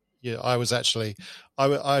yeah, I was actually,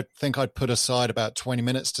 I think I'd put aside about 20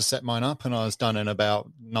 minutes to set mine up, and I was done in about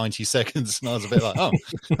 90 seconds. And I was a bit like, oh,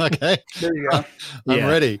 okay, There you go. I'm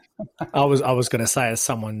ready. I was going to say, as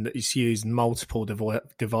someone that's used multiple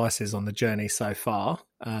devices on the journey so far,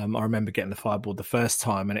 I remember getting the Fireboard the first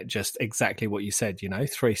time, and it just exactly what you said,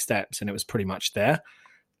 3 steps, and it was pretty much there.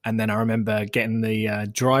 And then I remember getting the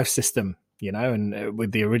drive system, and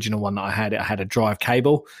with the original one that I had, it had a drive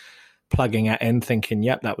cable, plugging that in, thinking,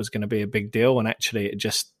 yep, that was going to be a big deal. And actually it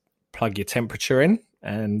just plug your temperature in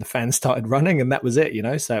and the fan started running, and that was it,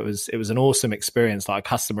 So it was an awesome experience, like a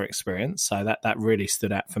customer experience. So that really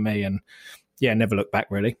stood out for me, and yeah, never looked back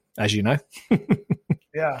really, as you know.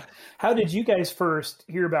 Yeah. How did you guys first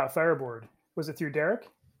hear about Fireboard? Was it through Derek?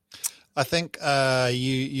 I think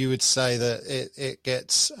you would say that it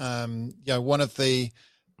gets one of the,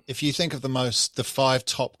 if you think of the 5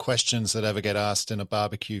 top questions that ever get asked in a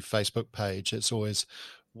barbecue Facebook page, it's always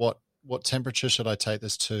what temperature should I take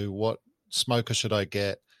this to? What smoker should I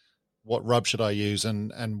get? What rub should I use?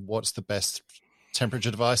 And what's the best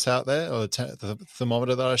temperature device out there, or the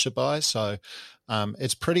thermometer that I should buy? So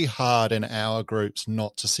it's pretty hard in our groups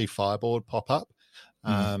not to see Fireboard pop up.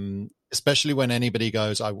 Especially when anybody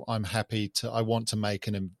goes, I want to make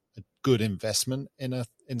a good investment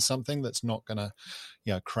in something that's not going to,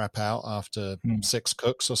 crap out after 6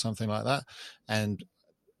 cooks or something like that. And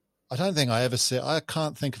I don't think I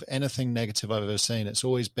can't think of anything negative I've ever seen. It's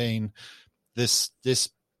always been this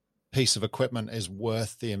piece of equipment is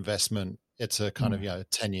worth the investment. It's a kind of,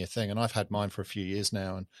 10-year thing. And I've had mine for a few years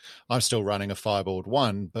now, and I'm still running a Fireboard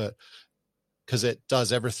 1, but because it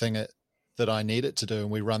does everything that I need it to do. And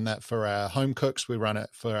we run that for our home cooks. We run it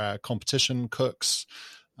for our competition cooks.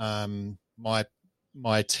 My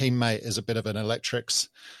teammate is a bit of an electrics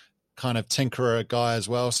kind of tinkerer guy as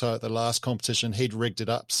well. So at the last competition, he'd rigged it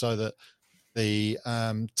up so that the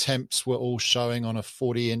temps were all showing on a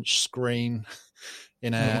 40-inch screen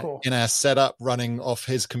in our setup, running off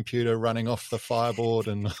his computer, running off the Fireboard,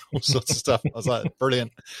 and all sorts of stuff. I was like,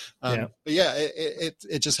 brilliant. But yeah,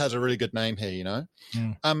 it just has a really good name here,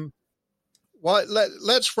 Well,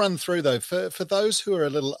 let's run through, though, for those who are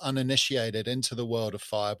a little uninitiated into the world of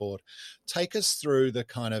Fireboard. Take us through the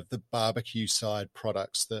kind of the barbecue side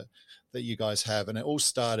products that you guys have. And it all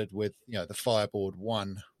started with, the Fireboard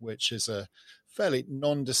 1, which is a fairly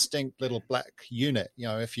non-distinct little black unit.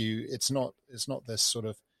 It's not this sort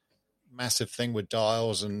of massive thing with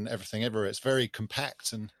dials and everything everywhere. It's very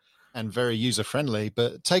compact and very user-friendly.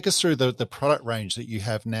 But take us through the product range that you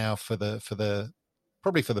have now for the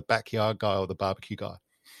probably for the backyard guy or the barbecue guy.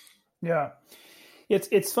 Yeah.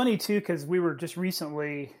 It's funny too, because we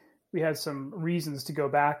had some reasons to go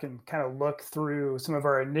back and kind of look through some of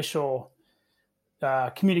our initial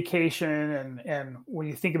communication. And when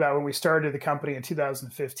you think about when we started the company in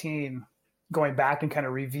 2015, going back and kind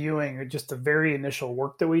of reviewing just the very initial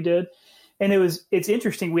work that we did. And it's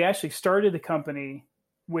interesting. We actually started the company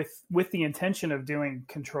with the intention of doing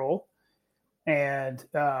control and,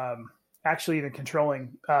 actually even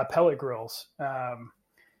controlling pellet grills,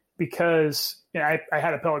 because I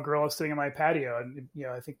had a pellet grill sitting on my patio, and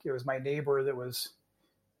I think it was my neighbor that was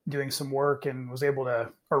doing some work and was able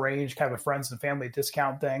to arrange kind of a friends and family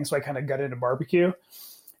discount thing. So I kind of got into barbecue,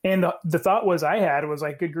 and the thought was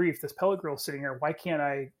like, good grief, this pellet grill sitting here, why can't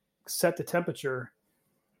I set the temperature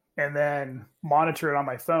and then monitor it on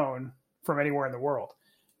my phone from anywhere in the world?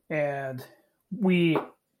 And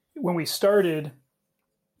when we started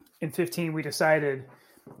in 2015, we decided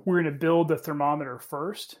we're going to build the thermometer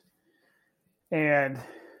first and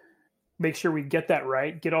make sure we get that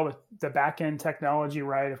right, get all the back end technology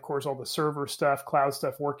right. Of course, all the server stuff, cloud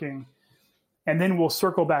stuff working. And then we'll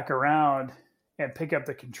circle back around and pick up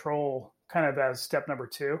the control kind of as step number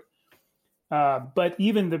 2. But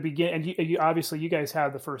even the beginning, and obviously you guys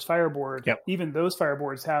have the first Fireboard. Yep. Even those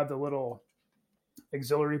Fireboards have the little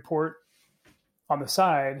auxiliary port on the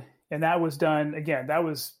side. And that was done, again, that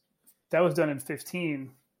was done in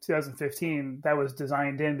 2015. That was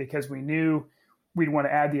designed in because we knew we'd want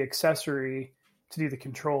to add the accessory to do the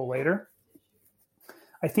control later.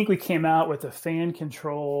 I think we came out with a fan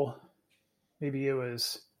control, maybe it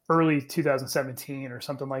was early 2017 or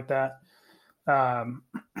something like that. And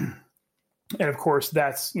of course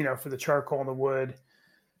that's, for the charcoal and the wood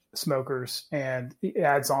smokers, and it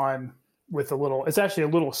adds on with it's actually a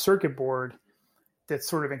little circuit board that's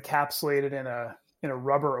sort of encapsulated in a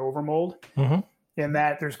rubber overmold, and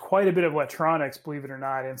that there's quite a bit of electronics, believe it or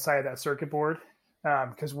not, inside that circuit board,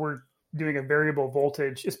 because we're doing a variable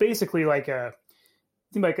voltage. It's basically like a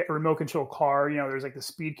remote control car. There's like the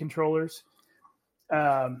speed controllers,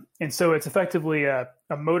 and so it's effectively a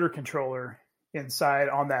motor controller inside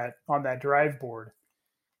on that drive board.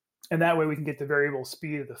 And that way we can get the variable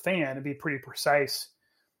speed of the fan and be pretty precise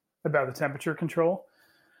about the temperature control.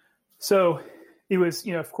 So it was,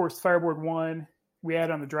 of course, Fireboard 1, we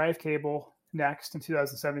added on the drive cable next in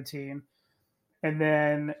 2017. And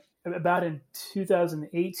then about in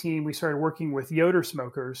 2018, we started working with Yoder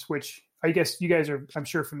smokers, which I guess you guys are, I'm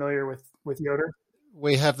sure, familiar with Yoder.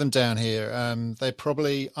 We have them down here. They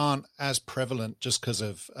probably aren't as prevalent just because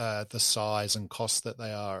of the size and cost that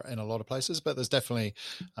they are in a lot of places, but there's definitely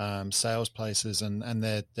sales places, and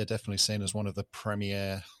they're definitely seen as one of the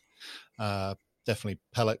premier, definitely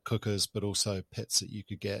pellet cookers, but also pits that you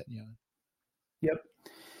could get. Yep.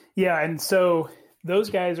 Yeah, and so those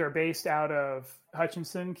guys are based out of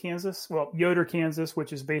Hutchinson, Kansas. Well, Yoder, Kansas,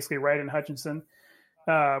 which is basically right in Hutchinson,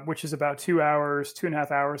 which is about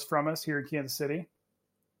 2.5 hours from us here in Kansas City.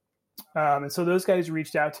 And so those guys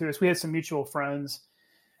reached out to us. We had some mutual friends,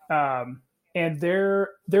 and their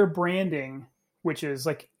branding, which is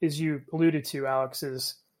like, as you alluded to, Alex,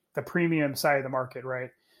 is the premium side of the market, right?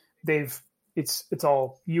 It's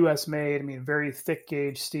all U.S. made. I mean, very thick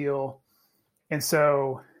gauge steel. And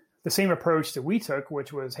so the same approach that we took,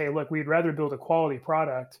 which was, hey, look, we'd rather build a quality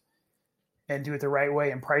product and do it the right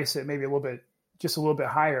way and price it maybe just a little bit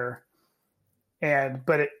higher.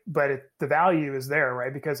 But the value is there,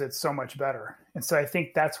 right? Because it's so much better. And so I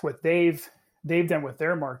think that's what they've done with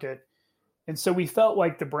their market. And so we felt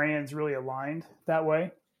like the brands really aligned that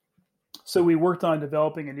way. So we worked on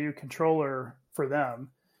developing a new controller for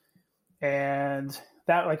them. And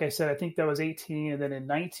that, like I said, I think that was 18. And then in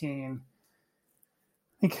 19,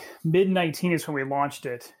 I think mid 19 is when we launched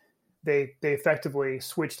it. They effectively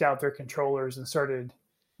switched out their controllers and started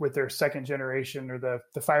with their second generation, or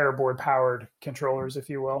the Fireboard powered controllers, if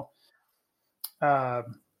you will.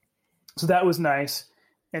 So that was nice.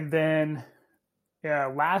 And then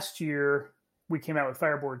last year we came out with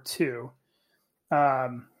Fireboard 2.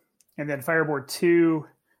 And then Fireboard 2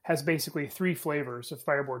 has basically 3 flavors of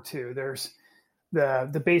Fireboard 2. There's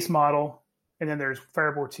the base model, and then there's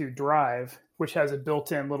Fireboard 2 Drive, which has a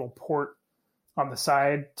built-in little port on the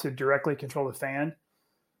side to directly control the fan.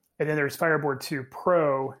 And then there's Fireboard 2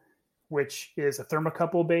 Pro, which is a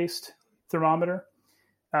thermocouple-based thermometer.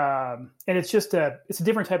 And it's a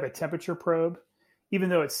different type of temperature probe, even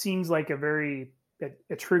though it seems like a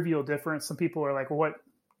trivial difference. Some people are like, well, what,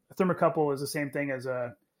 a thermocouple is the same thing as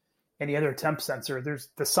any other temp sensor. There's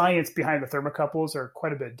the science behind the thermocouples are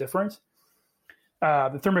quite a bit different.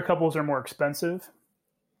 The thermocouples are more expensive.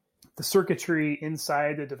 The circuitry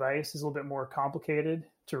inside the device is a little bit more complicated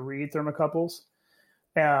to read thermocouples.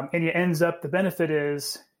 And it ends up, the benefit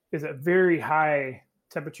is a very high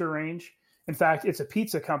temperature range. In fact, it's a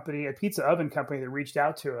pizza oven company that reached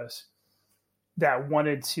out to us that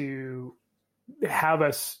wanted to have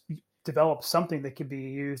us develop something that could be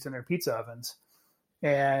used in their pizza ovens.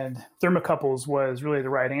 And thermocouples was really the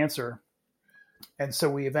right answer. And so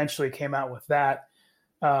we eventually came out with that.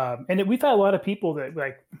 And we've had a lot of people that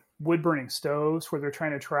like wood burning stoves where they're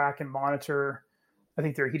trying to track and monitor. I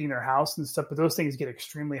think they're heating their house and stuff, but those things get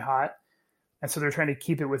extremely hot. And so they're trying to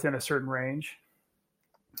keep it within a certain range.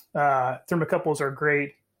 Thermocouples are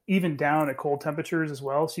great, even down at cold temperatures as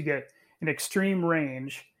well. So you get an extreme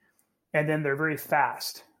range, and then they're very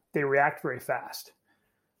fast. They react very fast.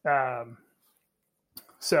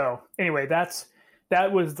 So anyway,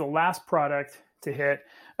 that was the last product to hit.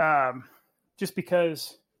 Just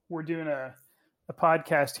because we're doing a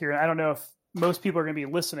podcast here, and I don't know if most people are going to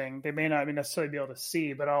be listening. They may not necessarily be able to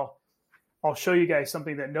see, but I'll show you guys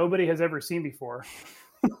something that nobody has ever seen before.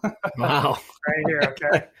 Wow. Right here,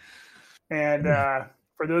 okay? And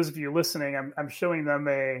for those of you listening, I'm showing them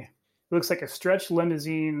it looks like a stretch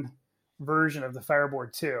limousine version of the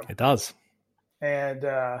Fireboard 2. It does. And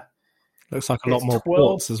looks like a lot more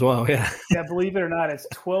ports as well, yeah. Yeah, believe it or not, it's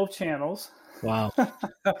 12 channels. Wow.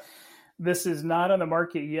 This is not on the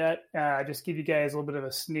market yet. Just give you guys a little bit of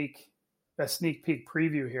a sneak peek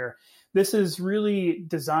preview here. This is really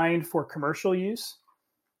designed for commercial use.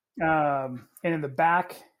 And in the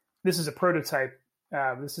back, this is a prototype.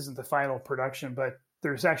 This isn't the final production, but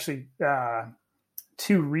there's actually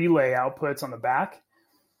 2 relay outputs on the back.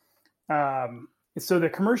 So the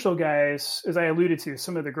commercial guys, as I alluded to,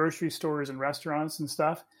 some of the grocery stores and restaurants and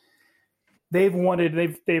stuff, they've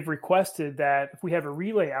requested that if we have a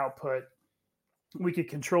relay output, we could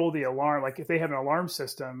control the alarm. Like if they have an alarm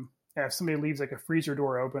system, if somebody leaves like a freezer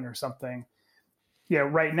door open or something,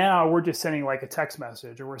 right now we're just sending like a text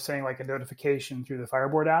message or we're sending like a notification through the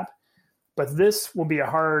Fireboard app. But this will be a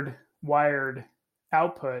hard wired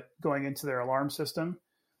output going into their alarm system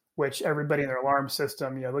which everybody in their alarm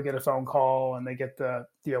system, they'll get a phone call and they get the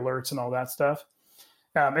alerts and all that stuff.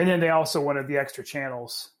 And then they also wanted the extra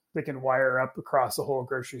channels that can wire up across the whole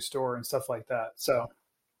grocery store and stuff like that. So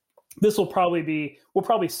this we'll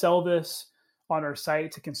probably sell this on our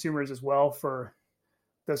site to consumers as well for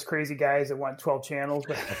those crazy guys that want 12 channels.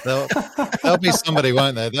 But there'll be somebody,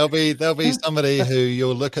 won't there? There'll be somebody who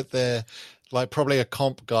you'll look at their, like probably a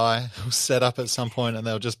comp guy who'll set up at some point and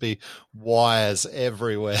there'll just be wires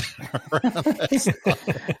everywhere around.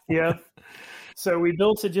 Yeah. So we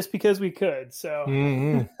built it just because we could. So,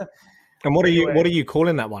 and what are you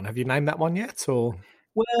calling that one? Have you named that one yet? Or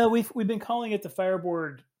well, we've been calling it the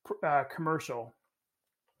Fireboard Commercial,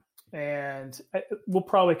 and we'll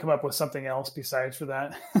probably come up with something else besides for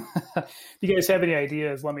that. If you guys have any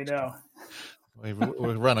ideas, let me know. We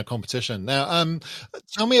run a competition now.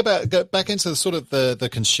 Tell me about, go back into the sort of the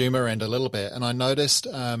consumer end a little bit. And I noticed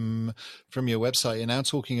from your website, you're now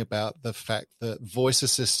talking about the fact that voice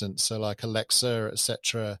assistants, so like Alexa,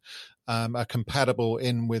 etc., are compatible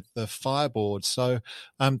in with the Fireboard. So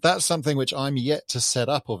that's something which I'm yet to set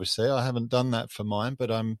up. Obviously, I haven't done that for mine, but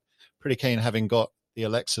I'm pretty keen, having got the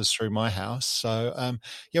Alexas through my house. So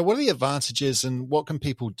what are the advantages and what can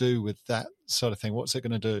people do with that sort of thing? What's it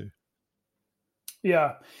going to do?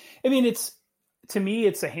 Yeah. I mean, to me,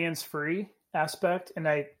 it's a hands-free aspect. And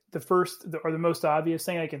the most obvious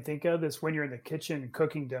thing I can think of is when you're in the kitchen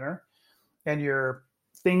cooking dinner and your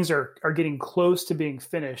things are getting close to being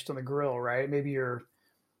finished on the grill, right? Maybe you're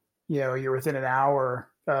within an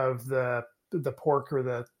hour of the pork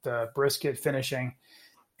or the brisket finishing,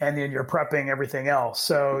 and then you're prepping everything else.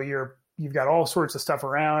 So you've got all sorts of stuff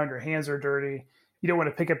around, your hands are dirty. You don't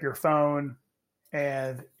want to pick up your phone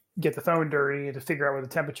and get the phone dirty to figure out where the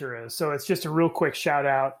temperature is. So it's just a real quick shout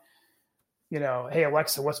out, hey,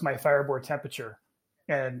 Alexa, what's my Fireboard temperature?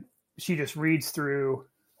 And she just reads through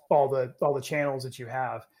all the channels that you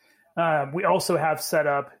have. We also have set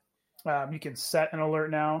up, you can set an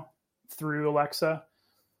alert now through Alexa.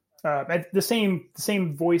 The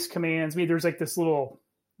same voice commands. I mean, there's like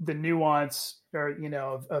the nuance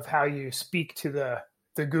of how you speak to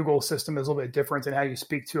the Google system is a little bit different than how you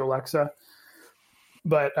speak to Alexa.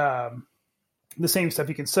 But the same stuff,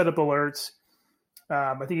 you can set up alerts.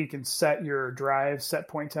 I think you can set your drive set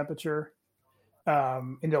point temperature,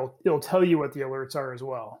 and it'll tell you what the alerts are as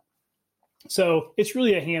well. So it's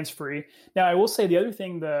really a hands-free. Now, I will say the other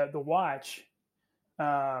thing, the watch,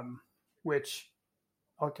 which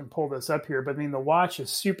I can pull this up here, but I mean, the watch is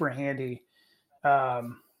super handy.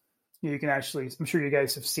 You can actually, I'm sure you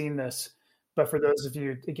guys have seen this, but for those of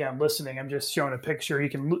you, again, listening, I'm just showing a picture. You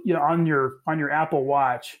can, on your Apple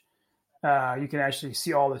Watch, you can actually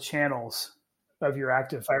see all the channels of your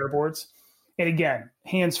active Fireboards. And again,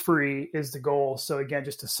 hands-free is the goal. So again,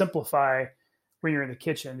 just to simplify when you're in the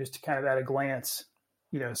kitchen, just to kind of at a glance,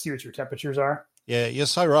 see what your temperatures are. Yeah, you're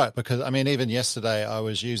so right. Because I mean, even yesterday I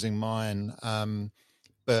was using mine,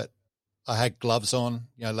 but I had gloves on,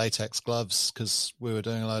 latex gloves, because we were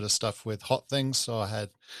doing a load of stuff with hot things. So I had,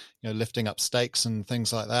 lifting up steaks and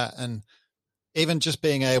things like that. And even just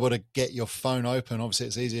being able to get your phone open, obviously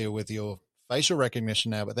it's easier with your facial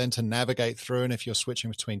recognition now, but then to navigate through, and if you're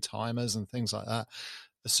switching between timers and things like that,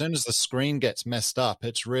 as soon as the screen gets messed up,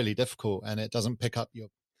 it's really difficult, and it doesn't pick up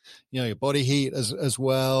your body heat as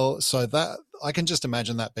well. So that, I can just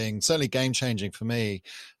imagine that being certainly game changing for me,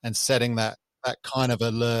 and setting that kind of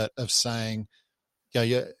alert of saying,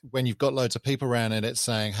 when you've got loads of people around and it's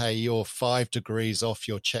saying, hey, you're 5 degrees off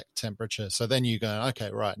your check temperature. So then you go, okay,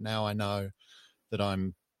 right, now I know that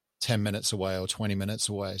I'm 10 minutes away or 20 minutes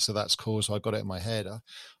away. So that's cool. So I got it in my head.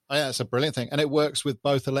 That's a brilliant thing. And it works with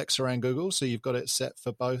both Alexa and Google. So you've got it set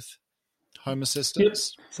for both home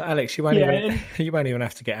assistants. Yep. So Alex, you won't even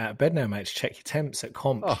have to get out of bed now, mate, to check your temps at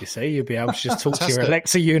comp. You see, you'll be able to just talk to your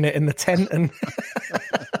Alexa unit in the tent. And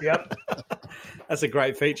Yep. That's a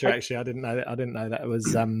great feature, actually. I didn't know that was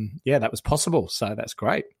that was possible. So that's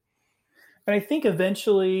great. And I think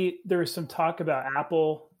eventually there was some talk about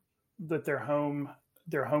Apple, that their home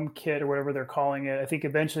kit or whatever they're calling it. I think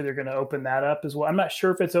eventually they're going to open that up as well. I'm not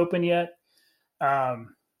sure if it's open yet. And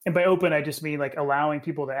by open, I just mean like allowing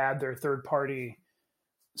people to add their third party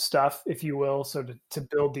stuff, if you will. So to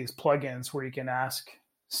build these plugins where you can ask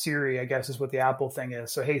Siri, I guess is what the Apple thing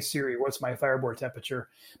is. So, hey, Siri, what's my Fireboard temperature?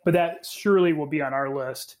 But that surely will be on our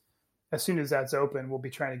list. As soon as that's open, we'll be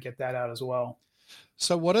trying to get that out as well.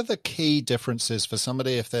 So what are the key differences for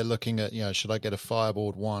somebody if they're looking at, should I get a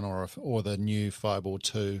Fireboard 1 or the new Fireboard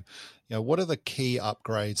 2? What are the key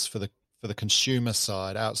upgrades for for the consumer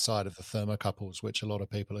side outside of the thermocouples, which a lot of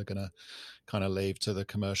people are going to kind of leave to the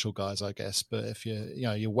commercial guys, I guess. But if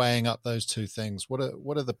you're weighing up those two things, what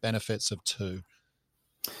are the benefits of two?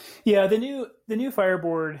 Yeah, the new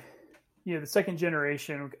Fireboard, the second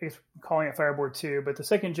generation, I guess I'm calling it Fireboard 2, but the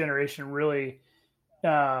second generation really,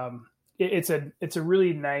 it's a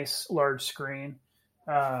really nice large screen.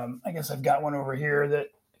 I guess I've got one over here that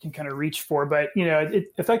I can kind of reach for, but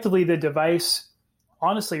effectively the device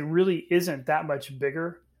honestly really isn't that much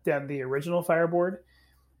bigger than the original Fireboard,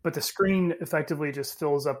 but the screen effectively just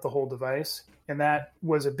fills up the whole device. And that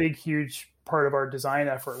was a big, huge part of our design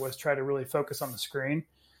effort, was try to really focus on the screen.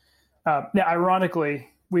 Now, ironically,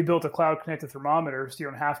 we built a cloud connected thermometer, so you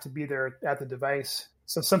don't have to be there at the device.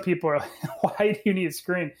 So some people are like, why do you need a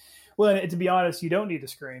screen? Well, to be honest, you don't need a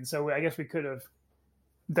screen. So I guess we could have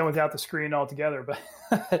done without the screen altogether, but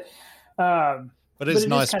it's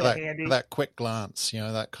nice for that quick glance,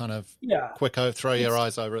 that kind of quick throw your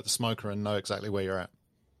eyes over at the smoker and know exactly where you're at.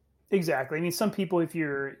 Exactly. I mean, some people, if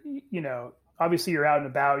you're, obviously you're out and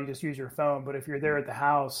about, you just use your phone, but if you're there at the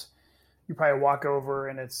house, you probably walk over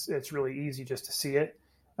and it's really easy just to see it.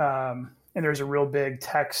 And there's a real big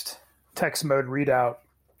text mode readout.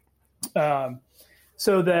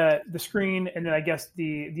 So the screen, and then I guess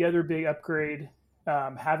the other big upgrade,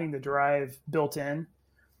 having the drive built in,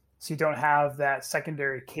 so you don't have that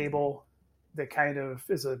secondary cable that kind of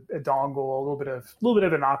is a dongle, a little bit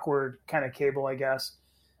of an awkward kind of cable, I guess.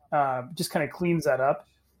 Just kind of cleans that up.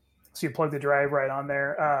 So you plug the drive right on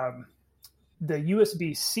there. The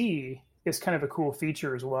USB-C is kind of a cool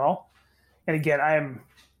feature as well. And again,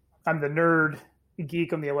 I'm the nerd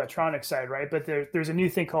geek on the electronic side, right? But there's a new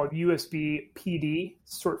thing called USB PD,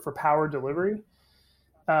 sort for power delivery.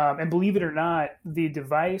 And believe it or not, the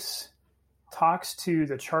device talks to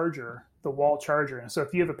the charger, the wall charger. And so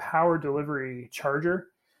if you have a power delivery charger,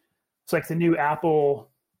 it's like the new Apple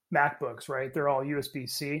MacBooks, right? They're all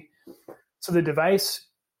USB-C. So the device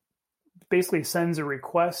basically sends a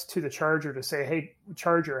request to the charger to say, hey,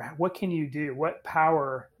 charger, what can you do? What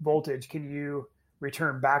power voltage can you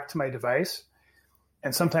return back to my device?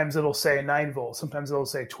 And sometimes it'll say 9 volts. Sometimes it'll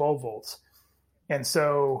say 12 volts. And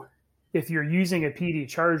so if you're using a PD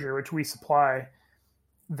charger, which we supply,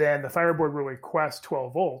 then the Fireboard will request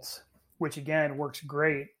 12 volts, which again works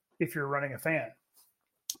great if you're running a fan,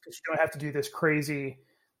 because you don't have to do this crazy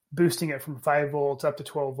boosting it from 5 volts up to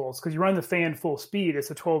 12 volts. Because you run the fan full speed,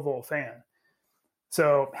 it's a 12-volt fan.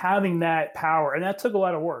 So having that power, and that took a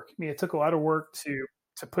lot of work. I mean, it took a lot of work to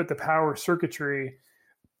put the power circuitry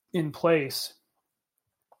in place.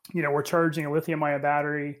 We're charging a lithium-ion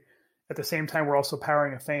battery. At the same time, we're also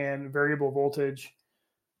powering a fan, variable voltage.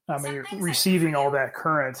 And you're receiving all that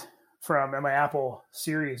current from my Apple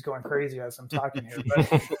series going crazy as I'm talking here.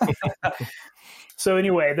 But so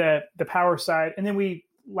anyway, the power side, and then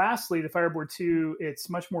lastly, the Fireboard 2, it's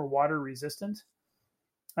much more water resistant.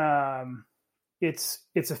 It's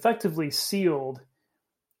effectively sealed,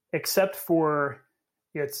 except for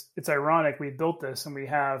it's ironic. We built this and we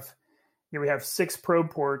have 6 probe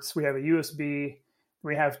ports. We have a USB.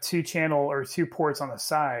 We have 2 ports on the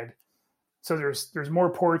side. So there's more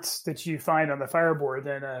ports that you find on the Fireboard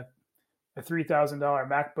than a $3,000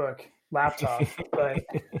 MacBook laptop. But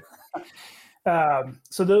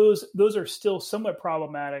so those are still somewhat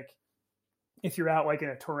problematic if you're out like in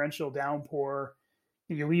a torrential downpour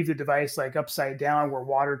and you leave the device like upside down where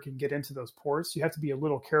water can get into those ports. You have to be a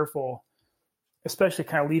little careful, especially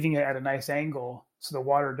kind of leaving it at a nice angle so the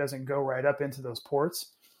water doesn't go right up into those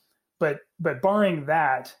ports. But barring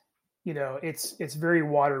that, it's very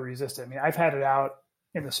water resistant. I mean, I've had it out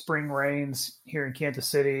in the spring rains here in Kansas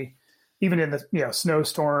City, even in the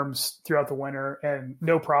snowstorms throughout the winter, and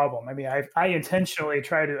no problem. I mean, I intentionally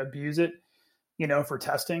try to abuse it, for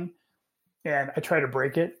testing, and I try to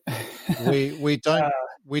break it.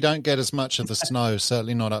 We don't get as much of the snow,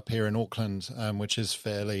 certainly not up here in Auckland, which is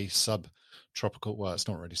fairly subtropical. Well, it's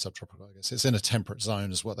not really subtropical, I guess. It's in a temperate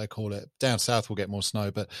zone is what they call it. Down south we'll get more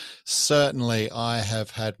snow, but certainly I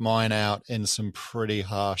have had mine out in some pretty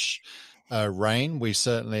harsh rain. We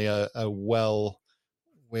certainly are well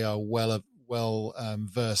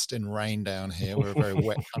versed in rain down here. We're a very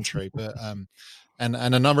wet country, but and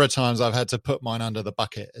a number of times I've had to put mine under the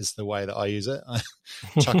bucket is the way that I use it. I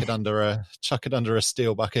chuck it under a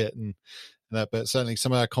steel bucket and that. But certainly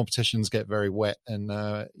some of our competitions get very wet, and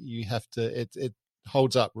you have to. It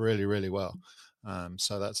holds up really, really well.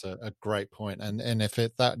 So that's a great point. And if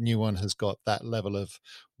that new one has got that level of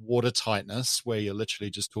water tightness, where you're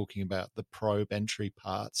literally just talking about the probe entry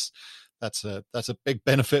parts, that's a big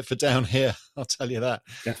benefit for down here. I'll tell you that.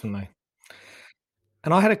 Definitely.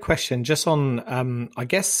 And I had a question just on, I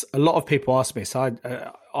guess a lot of people ask me, so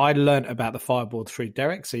I learned about the Fireboard through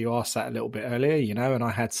Derek. So you asked that a little bit earlier, and I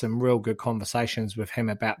had some real good conversations with him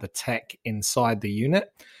about the tech inside the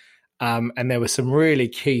unit. And there were some really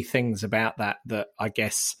key things about that I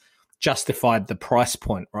guess justified the price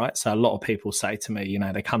point, right? So a lot of people say to me,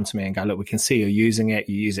 they come to me and go, look, we can see you're using it.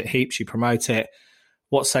 You use it heaps, you promote it.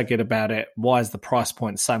 What's so good about it? Why is the price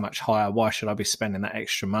point so much higher? Why should I be spending that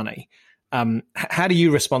extra money? How do you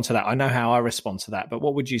respond to that? I know how I respond to that, but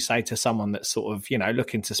what would you say to someone that's sort of,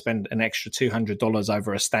 looking to spend an extra $200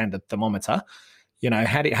 over a standard thermometer?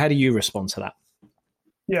 How do you respond to that?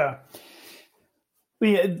 Yeah.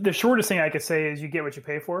 The shortest thing I could say is you get what you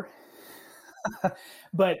pay for.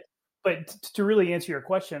 but to really answer your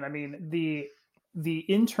question, I mean, the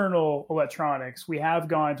internal electronics, we have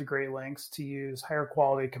gone to great lengths to use higher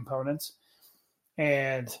quality components,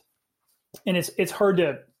 and it's hard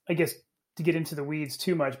to, I guess, to get into the weeds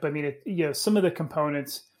too much. But I mean, some of the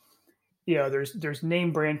components, there's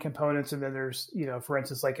name brand components, and then there's, for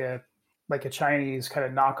instance, like a Chinese kind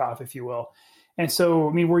of knockoff, if you will. And so,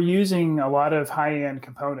 I mean, we're using a lot of high-end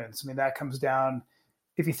components. I mean, that comes down,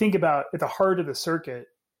 if you think about at the heart of the circuit,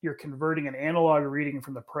 you're converting an analog reading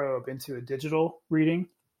from the probe into a digital reading.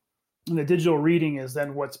 And the digital reading is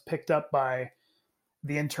then what's picked up by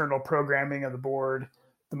the internal programming of the board,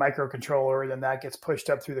 the microcontroller, then that gets pushed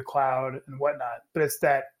up through the cloud and whatnot. But it's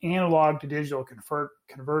that analog to digital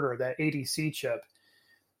converter, that ADC chip.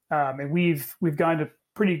 And we've gone to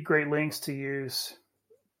pretty great lengths to use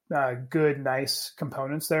good, nice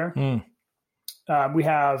components there. We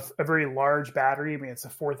have a very large battery. I mean, it's a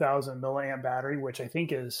 4,000 milliamp battery, which I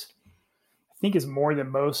think is more than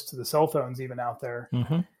most of the cell phones even out there.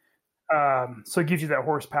 Mm-hmm. So it gives you that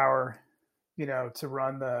horsepower, to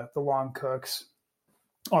run the long cooks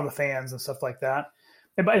on the fans and stuff like that.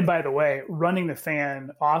 And by the way, running the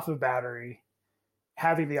fan off of battery,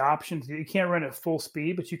 having the option you can't run it at full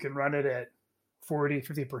speed, but you can run it at 40,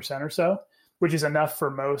 50% or so, which is enough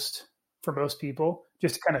for most people,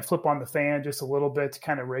 just to kind of flip on the fan just a little bit to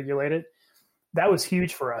kind of regulate it. That was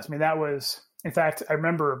huge for us. I mean, that was, in fact, I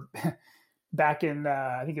remember back in,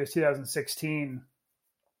 I think it was 2016,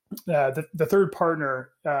 the third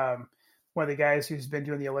partner, one of the guys who's been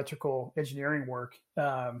doing the electrical engineering work,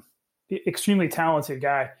 extremely talented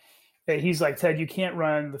guy. He's like, Ted, you can't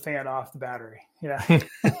run the fan off the battery. And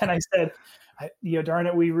I said, darn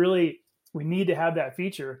it, we need to have that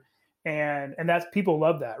feature. And that's, people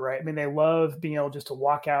love that, right? I mean, they love being able just to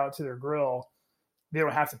walk out to their grill. They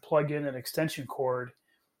don't have to plug in an extension cord,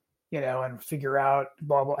 and figure out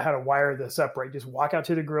blah, blah, how to wire this up, right? Just walk out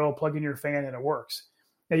to the grill, plug in your fan, and it works.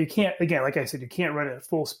 Now you can't, again, like I said, you can't run it at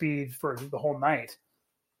full speed for the whole night.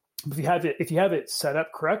 But if you have it set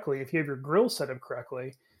up correctly, if you have your grill set up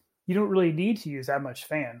correctly, you don't really need to use that much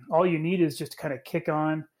fan. All you need is just to kind of kick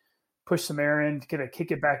on, push some air in, kind of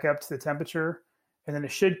kick it back up to the temperature. And then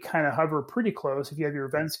it should kind of hover pretty close if you have your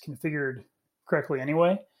vents configured correctly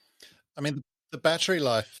anyway. I mean, the battery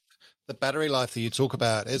life that you talk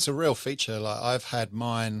about, it's a real feature. Like, I've had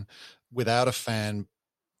mine without a fan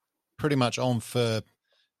pretty much on for,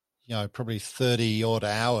 probably 30 odd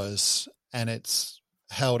hours, and it's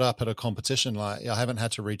held up at a competition. Like, I haven't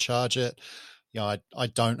had to recharge it. I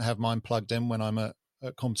don't have mine plugged in when I'm at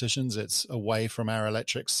competitions. It's away from our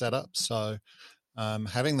electric setup. So,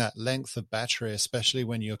 having that length of battery, especially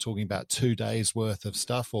when you're talking about 2 days worth of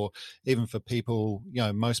stuff, or even for people,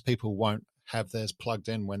 most people won't have theirs plugged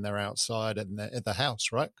in when they're outside at the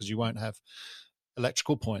house, right? Because you won't have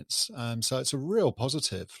electrical points. So it's a real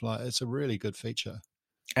positive. Like, it's a really good feature.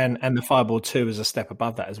 And the Fireboard 2 is a step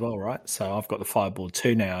above that as well, right? So I've got the Fireboard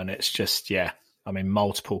 2 now, and it's just,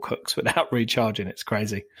 multiple cooks without recharging. It's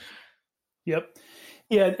crazy. Yep.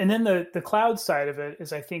 Yeah. And then the cloud side of it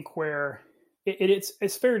is, I think, where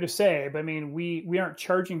it's fair to say, but I mean, we aren't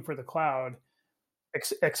charging for the cloud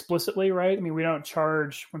explicitly, right? I mean, we don't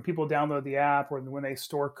charge when people download the app or when they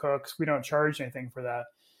store cooks, we don't charge anything for that.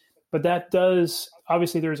 But that does,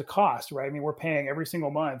 obviously there's a cost, right? I mean, we're paying every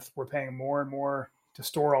single month, we're paying more and more to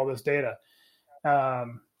store all this data,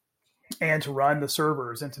 and to run the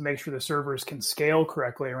servers and to make sure the servers can scale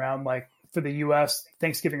correctly around, like for the US,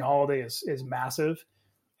 Thanksgiving holiday is massive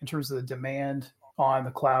in terms of the demand on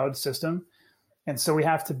the cloud system. And so we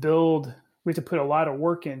have to put a lot of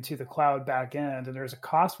work into the cloud back end, and there's a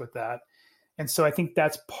cost with that. And so I think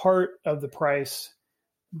that's part of the price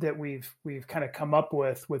that we've kind of come up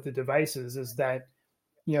with the devices, is that,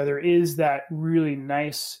 there is that really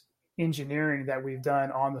nice engineering that we've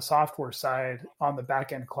done on the software side on the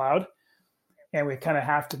back end cloud. And we kind of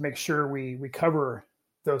have to make sure we cover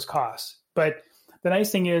those costs. But the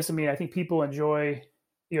nice thing is, I mean, I think people enjoy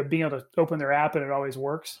being able to open their app and it always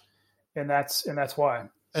works. And that's why.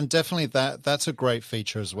 And definitely that's a great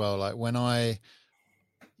feature as well. Like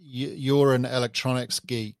you're an electronics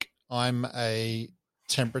geek, I'm a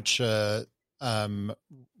temperature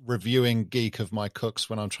reviewing geek of my cooks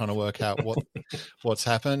when I'm trying to work out what's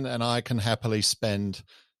happened, and I can happily spend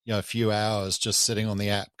a few hours just sitting on the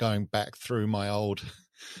app going back through my old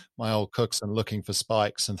cooks and looking for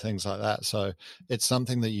spikes and things like that. So it's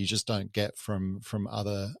something that you just don't get from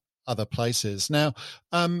other places. Now,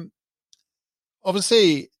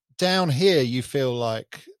 obviously down here you feel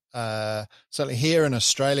like certainly here in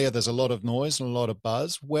Australia there's a lot of noise and a lot of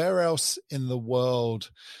buzz. Where else in the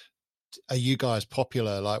world are you guys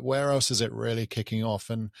popular? Like, where else is it really kicking off?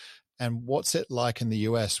 And what's it like in the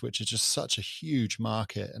US, which is just such a huge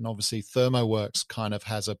market? And obviously ThermoWorks kind of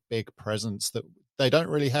has a big presence that they don't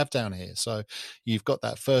really have down here. So you've got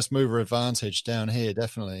that first mover advantage down here,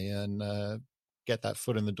 definitely, and get that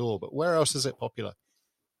foot in the door. But where else is it popular?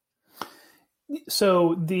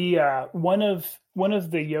 So the one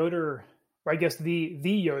of the Yoder, or I guess the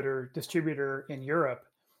Yoder distributor in Europe,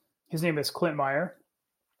 his name is Clint Meyer,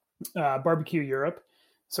 Barbecue Europe.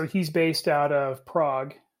 So he's based out of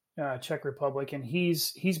Prague, Czech Republic, and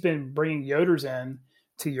he's been bringing Yoders in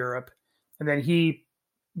to Europe. And then he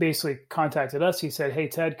basically contacted us. He said, "Hey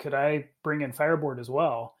Ted, could I bring in Fireboard as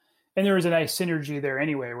well?" And there was a nice synergy there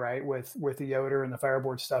anyway, right, with the Yoder and the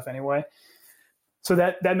Fireboard stuff anyway. So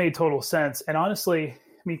that made total sense. And honestly,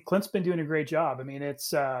 I mean, Clint's been doing a great job. I mean,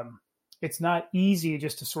 it's not easy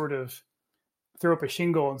just to sort of throw up a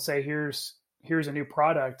shingle and say, here's a new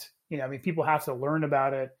product. I mean, people have to learn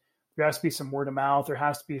about it. There has to be some word of mouth. There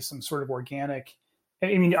has to be some sort of organic.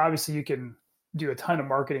 I mean, obviously you can do a ton of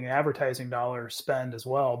marketing and advertising dollars spend as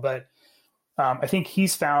well. But I think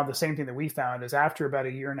he's found the same thing that we found is after about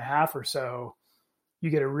a year and a half or so,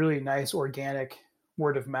 you get a really nice organic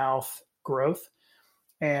word of mouth growth.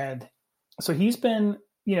 And so he's been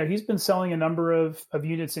selling a number of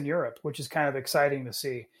units in Europe, which is kind of exciting to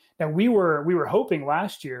see. Now we were hoping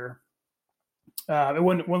last year,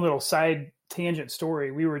 one little side tangent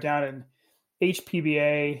story, we were down in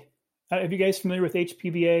HPBA. Are you guys familiar with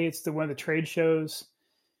HPBA? It's one of the trade shows.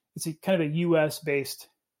 It's kind of a US based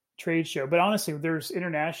trade show, but honestly, there's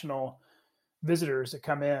international visitors that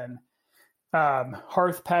come in.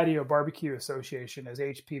 Hearth Patio Barbecue Association is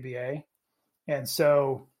HPBA. And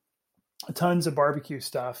so tons of barbecue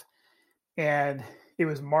stuff. And it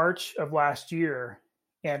was March of last year.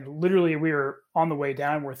 And literally we were on the way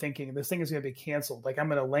down. We're thinking this thing is going to be canceled. Like I'm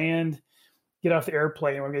going to land, get off the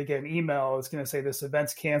airplane, and we're going to get an email. It's going to say this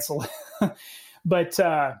event's canceled. But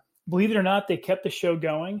believe it or not, they kept the show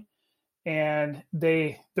going. And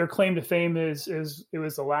their claim to fame is it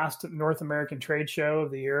was the last North American trade show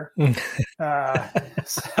of the year.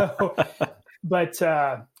 But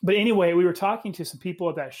anyway, we were talking to some people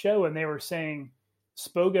at that show, and they were saying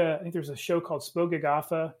Spoga, I think there's a show called Spoga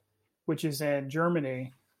Gaffa, which is in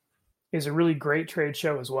Germany, is a really great trade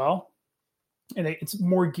show as well. And it's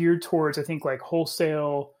more geared towards, I think, like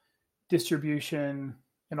wholesale distribution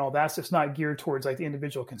and all that. So it's not geared towards like the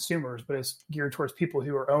individual consumers, but it's geared towards people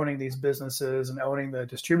who are owning these businesses and owning the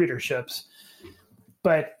distributorships.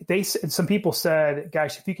 But some people said,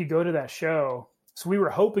 gosh, if you could go to that show. So we were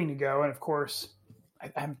hoping to go. And of course,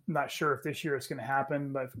 I'm not sure if this year it's going to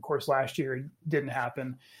happen, but of course last year it didn't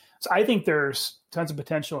happen. So I think there's tons of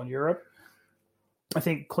potential in Europe. I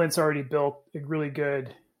think Clint's already built a really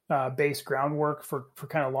good base groundwork for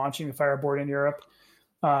kind of launching the Fireboard in Europe.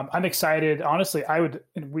 I'm excited. Honestly, I've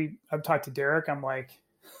talked to Derek. I'm like,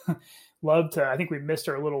 love to, I think we missed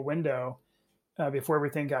our little window before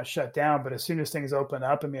everything got shut down. But as soon as things open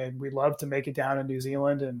up, I mean, we'd love to make it down in New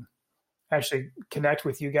Zealand and actually connect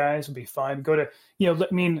with you guys. It'd be fun. Go to,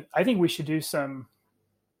 I mean, I think we should do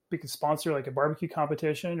we could sponsor like a barbecue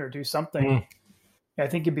competition or do something. I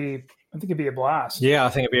think it'd be a blast. Yeah, I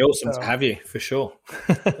think it'd be awesome to have you for sure.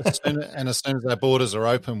 As soon as our borders are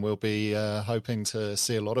open, we'll be hoping to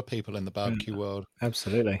see a lot of people in the barbecue world.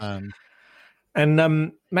 Absolutely.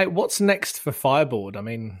 And mate, what's next for Fireboard? I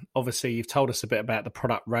mean, obviously you've told us a bit about the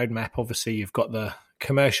product roadmap. Obviously you've got the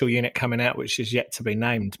commercial unit coming out, which is yet to be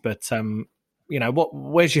named. But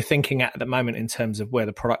where's your thinking at the moment in terms of where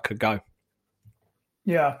the product could go?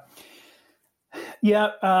 Yeah.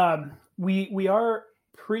 We are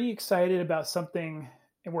pretty excited about something,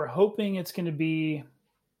 and we're hoping it's going to be,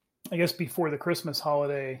 I guess, before the Christmas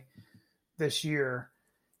holiday this year.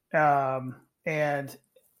 And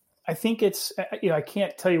I think it's, I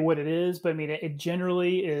can't tell you what it is, but I mean, it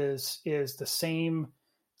generally is the same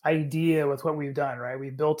idea with what we've done, right? We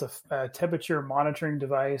built a temperature monitoring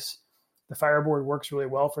device. The Fireboard works really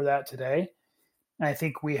well for that today. And I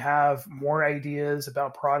think we have more ideas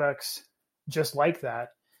about products just like that,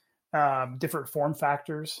 different form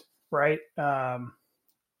factors, right?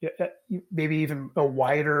 Maybe even a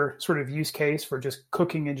wider sort of use case for just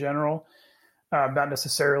cooking in general, not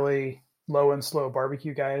necessarily low and slow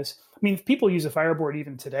barbecue guys. I mean, people use a fireboard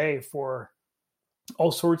even today for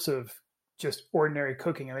all sorts of just ordinary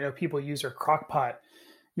cooking. I know people use their crock pot.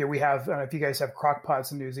 We have, I don't know if you guys have crock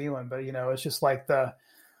pots in New Zealand, but it's just like the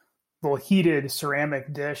little heated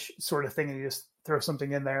ceramic dish sort of thing, and you just throw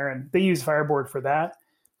something in there, and they use fireboard for that.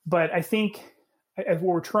 But I think what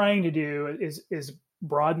we're trying to do is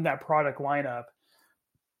broaden that product lineup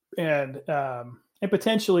and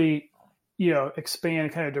potentially,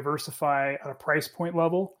 expand, kind of diversify at a price point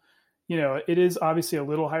level. It is obviously a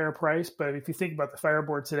little higher price, but if you think about the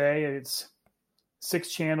fireboard today, it's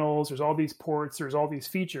 6 channels, there's all these ports, there's all these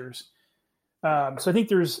features. So I think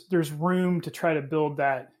there's room to try to build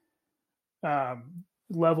that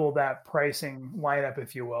level, that pricing lineup,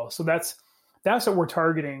 if you will. So that's what we're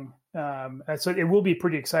targeting. And so it will be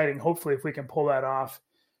pretty exciting, hopefully, if we can pull that off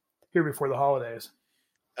here before the holidays.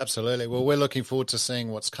 Absolutely. Well, we're looking forward to seeing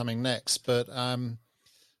what's coming next. But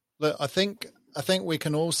look, I think we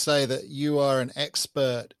can all say that you are an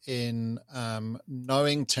expert in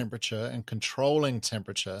knowing temperature and controlling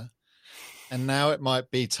temperature. And now it might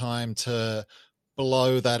be time to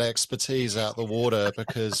blow that expertise out the water,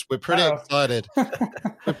 because we're pretty excited.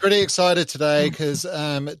 We're pretty excited today because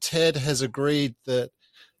Ted has agreed that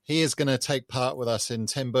he is going to take part with us in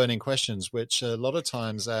 10 burning questions, which a lot of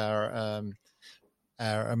times our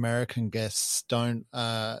American guests don't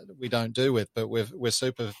do with, but we're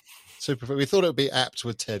super. We thought it would be apt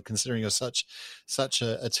with Ted, considering you're such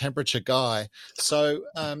a temperature guy. So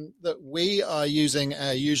that we are using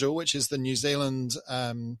our usual, which is the New Zealand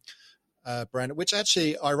brand, which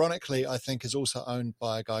actually, ironically, I think is also owned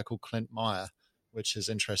by a guy called Clint Meyer, which is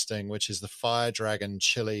interesting, which is the Fire Dragon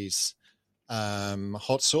Chilies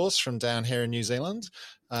hot sauce from down here in New Zealand.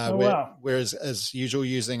 Wow. We're as usual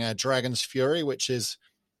using our Dragon's Fury, which is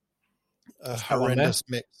a horrendous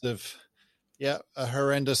mix of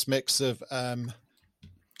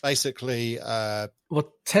basically.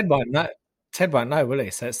 Well, Ted won't know, will he?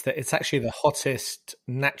 So it's actually the hottest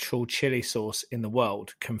natural chili sauce in the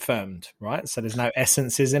world, confirmed, right? So there's no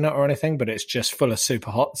essences in it or anything, but it's just full of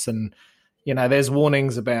super hots, and there's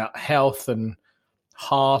warnings about health and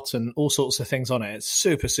heart and all sorts of things on it. It's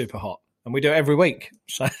super, super hot, and we do it every week.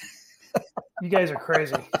 So you guys are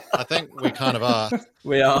crazy. I think we kind of are.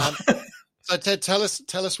 We are. So Ted, tell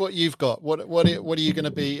us what you've got. What are you going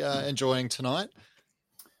to be enjoying tonight?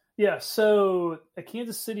 Yeah, so a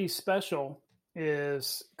Kansas City special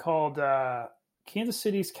is called Kansas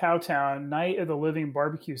City's Cowtown Night of the Living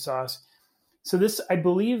Barbecue Sauce. So I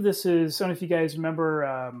believe this is, I don't know if you guys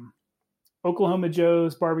remember Oklahoma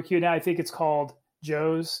Joe's Barbecue. Now I think it's called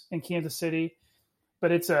Joe's in Kansas City,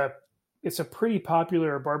 but it's a pretty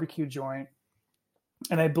popular barbecue joint.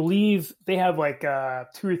 And I believe they have like 2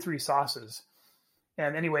 or 3 sauces.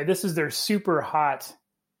 And anyway, this is their super hot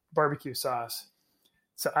barbecue sauce.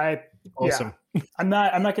 So awesome. Yeah, I'm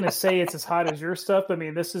not going to say it's as hot as your stuff. I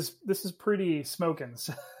mean, this is pretty smoking.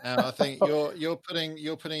 Now I think you're putting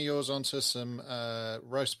yours onto some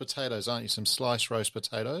roast potatoes, aren't you? Some sliced roast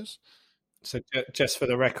potatoes. So just for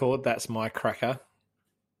the record, that's my cracker.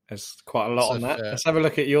 There's quite a lot on that. Fair. Let's have a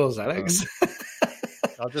look at yours, Alex.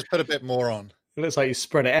 I'll just put a bit more on. It looks like you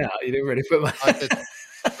spread it out. You didn't really put much. I did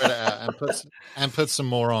spread it out and put some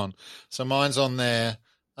more on. So mine's on there.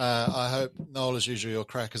 I hope, Noel, as usual, your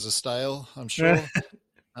crackers are stale, I'm sure.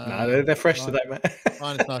 No, they're fresh today, mate.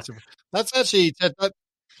 Mine is nice. That's actually, Ted,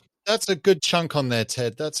 that's a good chunk on there,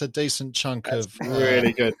 Ted. That's a decent chunk of...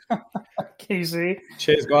 really good. Can you see?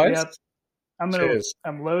 Cheers, guys. Yep.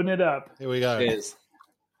 I'm loading it up. Here we go. Cheers.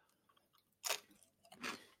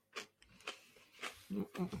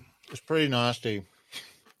 It's pretty nasty.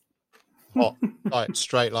 Hot, like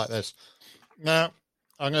straight like this. Now,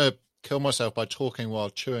 I'm going to kill myself by talking while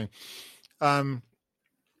chewing.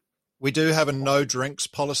 We do have a no drinks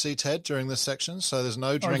policy, Ted, during this section, so there's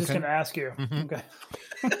no drinking. I was just going to ask you. Mm-hmm.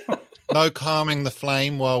 Okay. No calming the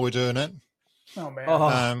flame while we're doing it. Oh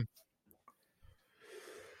man.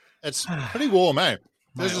 It's pretty warm, eh?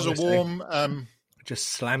 This is honestly, a warm. It just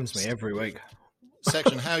slams me every week.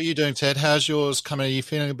 Section. How are you doing, Ted? How's yours coming? Are you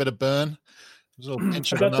feeling a bit of burn? There's a little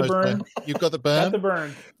pinch of the nose burn. You've got the burn? Got the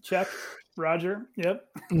burn. Check. Roger. Yep.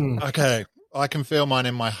 Okay. I can feel mine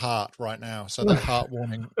in my heart right now. So that heart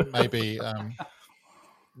warming may be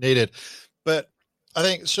needed. But I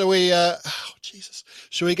think, shall we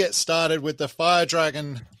get started with the Fire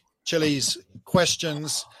Dragon Chilies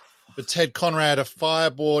questions with Ted Conrad of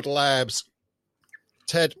Fireboard Labs.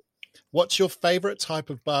 Ted, what's your favorite type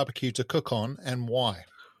of barbecue to cook on and why?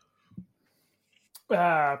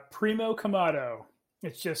 Primo Kamado.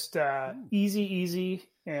 It's just easy,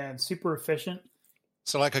 and super efficient.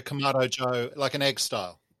 So like a Kamado Joe, like an egg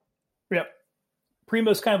style. Yep.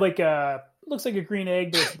 Primo's kind of like looks like a green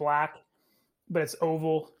egg, but it's black, but it's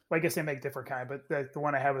oval. Well, I guess they make different kind, but the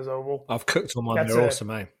one I have is oval. I've cooked on one. They're awesome,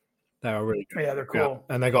 eh? They're really good. Yeah, they're cool.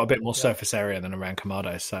 Yeah. And they got a bit more surface area than around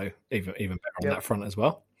Kamado, so even better on that front as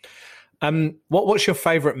well. What's your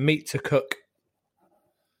favorite meat to cook?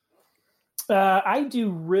 I do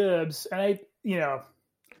ribs, and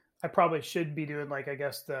I probably should be doing like, I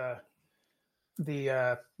guess the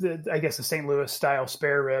St. Louis style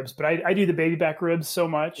spare ribs, but I do the baby back ribs so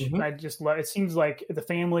much. And I just love, it seems like the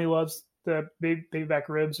family loves the baby back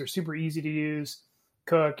ribs. They're super easy to use,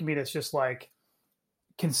 cook. I mean, it's just like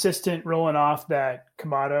consistent rolling off that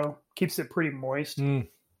Kamado, keeps it pretty moist. And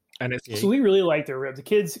so we really like the ribs. The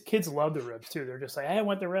kids love the ribs too. They're just like, I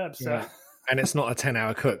want the ribs. So. Yeah. And it's not a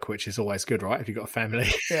 10-hour cook, which is always good, right? If you've got a family.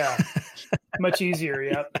 Yeah. Much easier.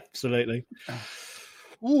 Yep. Absolutely.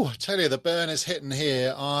 Ooh, I tell you, the burn is hitting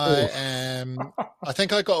here. I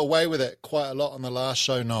think I got away with it quite a lot on the last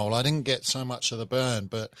show, Noel. I didn't get so much of the burn,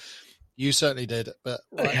 but you certainly did. But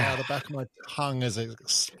right now, the back of my tongue is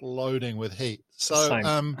exploding with heat.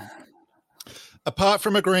 So, apart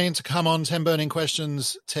from agreeing to come on 10 burning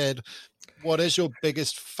questions, Ted, what is your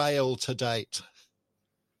biggest fail to date?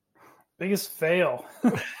 Biggest fail?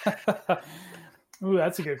 Ooh,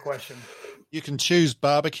 that's a good question. You can choose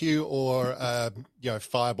barbecue or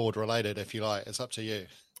fireboard related if you like. It's up to you.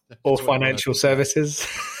 Or financial services.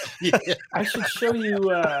 Yeah. I should show you.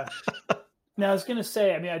 Now, I was going to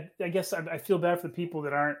say, I mean, I guess I feel bad for the people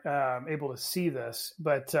that aren't able to see this,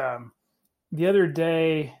 but the other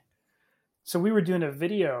day, so we were doing a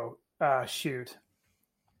video shoot,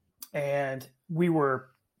 and we were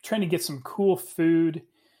trying to get some cool food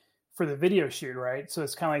for the video shoot, right? So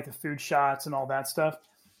it's kind of like the food shots and all that stuff.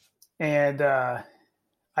 And I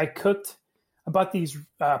bought these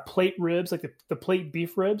plate ribs, like the plate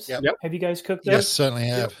beef ribs. Yep. Have you guys cooked those? Yes, certainly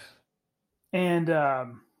have. Yep. And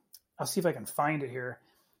I'll see if I can find it here.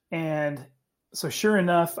 And so sure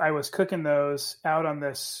enough, I was cooking those out on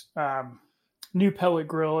this new pellet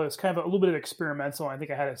grill. It was kind of a little bit of experimental. I think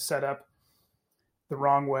I had it set up the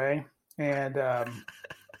wrong way. And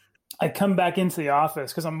I come back into the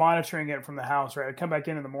office because I'm monitoring it from the house, right? I come back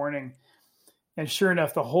in the morning, and sure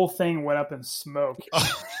enough, the whole thing went up in smoke.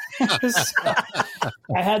 So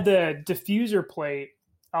I had the diffuser plate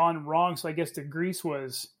on wrong, so I guess the grease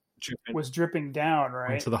was dripping down,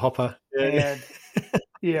 right? Onto the hopper. And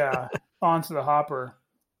onto the hopper.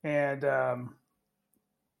 And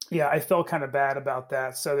I felt kind of bad about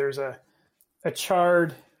that. So there's a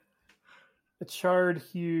charred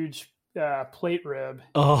huge plate rib.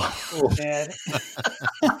 Oh, and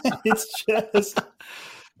it's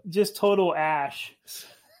just total ash.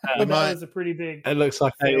 That was a pretty big. It looks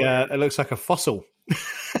like a fossil.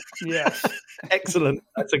 Yes. Excellent.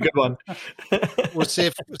 That's a good one. We'll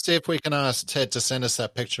see if we can ask Ted to send us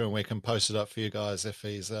that picture and we can post it up for you guys if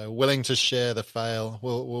he's willing to share the fail.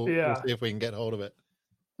 We'll see if we can get hold of it.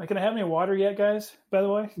 Can I have any water yet, guys? By the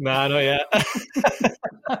way, no, not yet.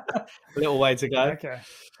 A little way to go. Okay.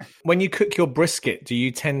 When you cook your brisket, do you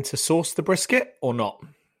tend to sauce the brisket or not?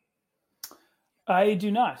 I do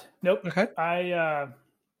not. Nope. Okay. I,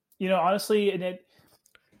 honestly,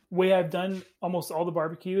 way I've done almost all the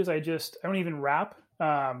barbecues, I don't even wrap.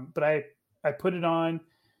 But I put it on,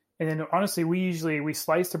 and then honestly, we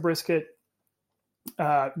slice the brisket.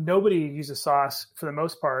 Nobody uses sauce for the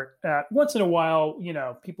most part. Once in a while,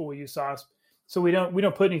 people will use sauce, so we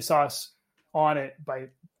don't put any sauce on it by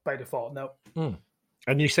default. No. Mm.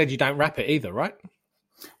 And you said you don't wrap it either, right?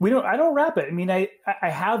 I don't wrap it. I mean, I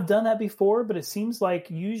have done that before, but it seems like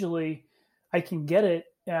usually I can get it,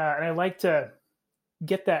 and I like to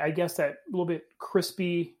get that, I guess, that little bit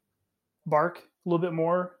crispy bark, a little bit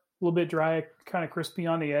more, a little bit dry, kind of crispy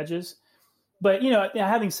on the edges. But,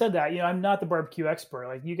 having said that, I'm not the barbecue expert.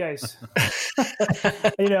 Like you guys,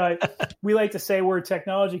 we like to say we're a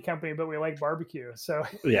technology company, but we like barbecue. So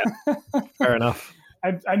yeah, fair enough.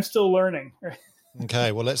 I'm still learning.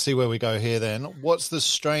 Okay, well, let's see where we go here then. What's the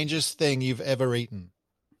strangest thing you've ever eaten?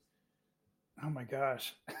 Oh my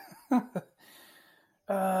gosh. What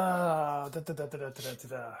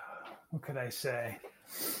could I say?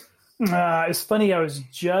 It's funny. I was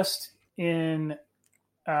just in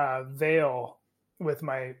Vail with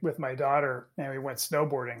my daughter, and we went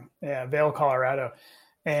snowboarding, Vail, Colorado,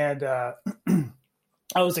 and I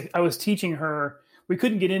was teaching her. We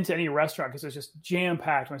couldn't get into any restaurant because it was just jam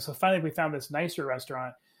packed. And so finally, we found this nicer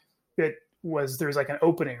restaurant that there's like an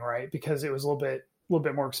opening, right? Because it was a little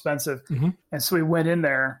bit more expensive. Mm-hmm. And so we went in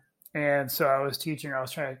there, and so I was teaching her, I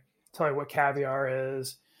was trying to tell her what caviar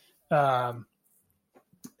is, escargot,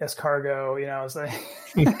 you know, I was like,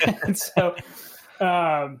 and so,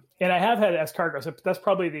 and I have had escargot, so that's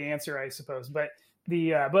probably the answer, I suppose. But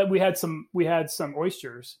but we had some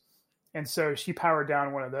oysters, and so she powered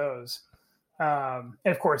down one of those. And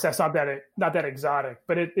of course, that's not that exotic,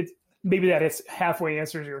 but it maybe that it's halfway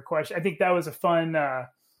answers your question. I think that was a fun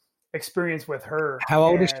experience with her. How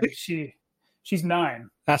old is she? She's 9.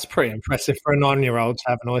 That's pretty impressive for a 9-year-old to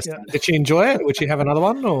have an oyster. Yeah. Did she enjoy it? Would she have another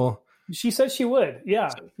one? Or she said she would.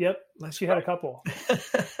 Yeah. Yep. She had a couple.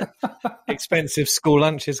 Expensive school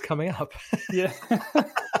lunches coming up. Yeah.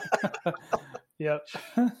 Yep.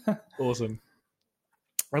 Awesome.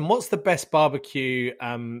 And what's the best barbecue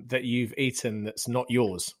that you've eaten that's not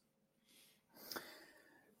yours?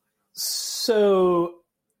 So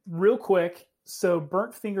real quick,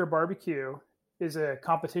 Burnt Finger Barbecue is a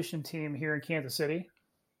competition team here in Kansas City.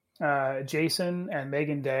 Jason and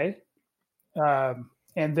Megan Day,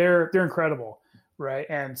 and they're incredible, right?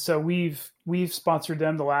 And so we've sponsored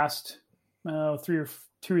them the last 2 or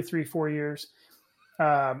 3, 4 years.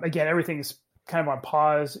 Again, everything is kind of on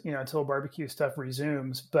pause, you know, until barbecue stuff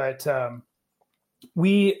resumes. But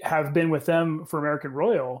we have been with them for American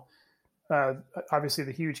Royal, obviously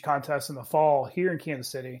the huge contest in the fall here in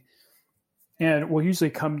Kansas City, and we'll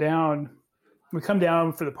usually come down. We come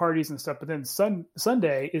down for the parties and stuff, but then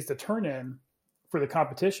Sunday is the turn in for the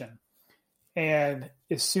competition. And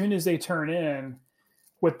as soon as they turn in,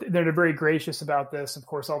 they're very gracious about this. Of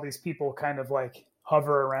course, all these people kind of like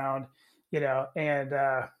hover around, you know, and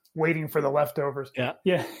waiting for the leftovers. Yeah.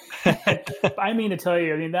 Yeah. I mean, to tell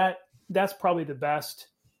you, I mean, that's probably the best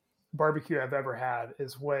barbecue I've ever had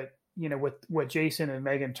is what Jason and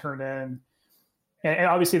Megan turned in. And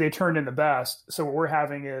obviously they turned in the best. So what we're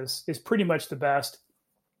having is pretty much the best,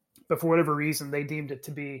 but for whatever reason, they deemed it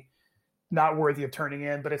to be not worthy of turning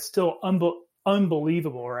in, but it's still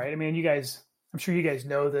unbelievable, right? I mean, I'm sure you guys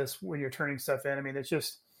know this when you're turning stuff in. I mean, it's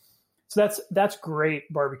just, so that's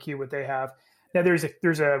great barbecue, what they have. Now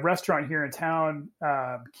there's a restaurant here in town,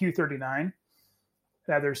 Q39.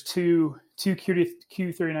 There's two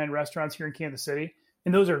Q39 restaurants here in Kansas City,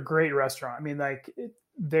 and those are great restaurants. I mean, like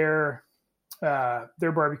their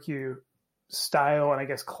barbecue style and I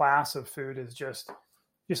guess class of food is just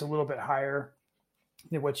a little bit higher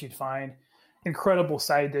than what you'd find. Incredible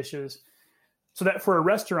side dishes. So that for a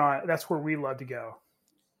restaurant, that's where we love to go.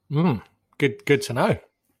 Good to know.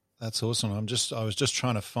 That's awesome. I was just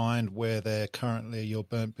trying to find where they're currently your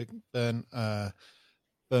burnt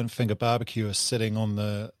finger barbecue is sitting on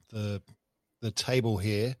the table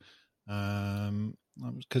here.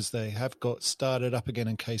 Because they have got started up again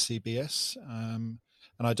in KCBS. And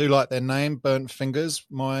I do like their name, Burnt Fingers.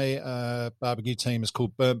 My barbecue team is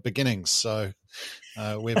called Burnt Beginnings. So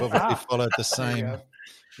we've obviously followed the same.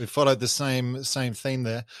 We've followed the same theme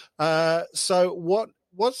there. So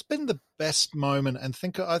what's been the best moment? And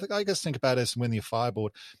I guess think about this when you're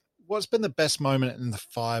fireboard. What's been the best moment in the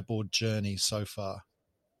fireboard journey so far?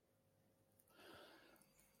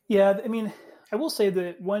 Yeah, I mean, I will say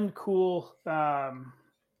that one cool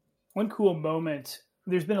moment.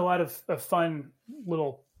 There's been a lot of fun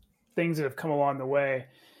little things that have come along the way.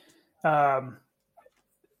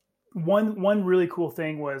 One really cool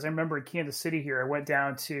thing was I remember in Kansas City here. I went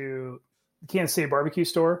down to the Kansas City barbecue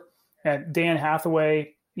store, and Dan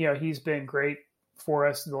Hathaway, you know, he's been great for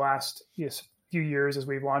us the last few years as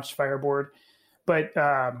we've launched Fireboard. But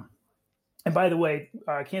and by the way,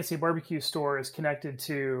 Kansas City barbecue store is connected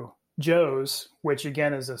to Joe's, which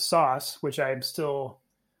again is a sauce, which I'm still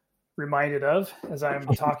reminded of as I'm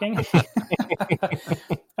talking.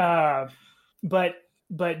 But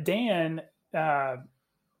Dan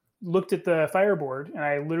looked at the Fireboard, and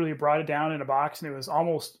I literally brought it down in a box, and it was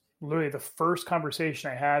almost literally the first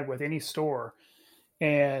conversation I had with any store.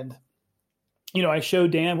 And, you know, I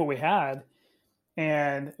showed Dan what we had,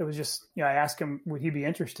 and it was just, you know, I asked him, would he be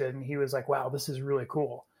interested? And he was like, wow, this is really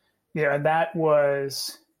cool. Yeah. And that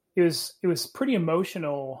was, it was pretty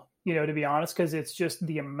emotional, you know, to be honest, because it's just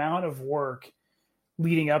the amount of work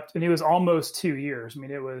leading up, and it was almost 2 years. I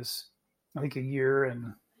mean, it was, I think, a year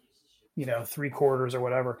and, you know, 3/4 or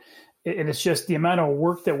whatever. And it's just the amount of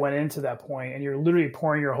work that went into that point, and you're literally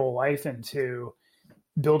pouring your whole life into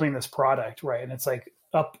building this product, right? And it's like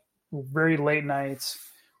up very late nights,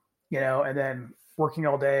 you know, and then working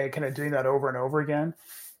all day, kind of doing that over and over again.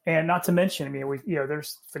 And not to mention, I mean,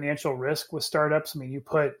 there's financial risk with startups. I mean, you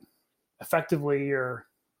put effectively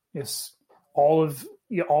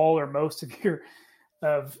all or most of your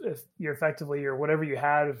of your effectively or whatever you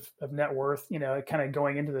had of net worth, kind of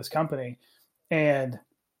going into this company. And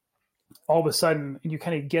all of a sudden you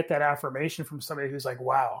kind of get that affirmation from somebody who's like,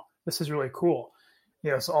 wow, this is really cool.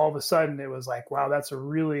 So all of a sudden it was like, wow, that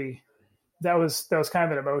was kind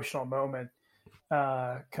of an emotional moment,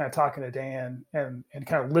 kind of talking to Dan and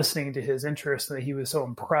kind of listening to his interest and that he was so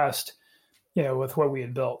impressed, with what we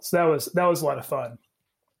had built. So that was a lot of fun.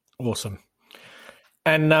 Awesome.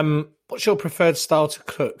 And what's your preferred style to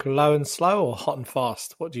cook? Low and slow or hot and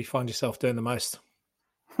fast? What do you find yourself doing the most?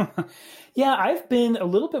 Yeah, I've been a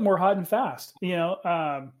little bit more hot and fast.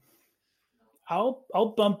 I'll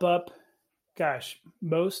bump up,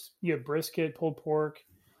 most brisket, pulled pork,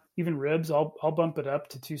 even ribs. I'll bump it up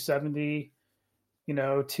to 270.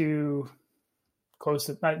 To close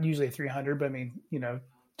to, not usually 300, but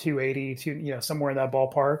 280, somewhere in that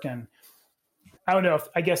ballpark. And I don't know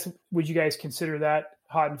I guess, would you guys consider that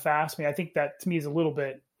hot and fast? I think that to me is a little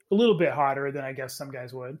bit hotter than I guess some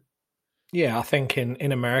guys would. Yeah, I think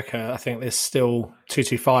in America, I think there's still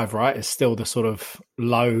 225, right? It's still the sort of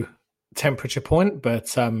low temperature point,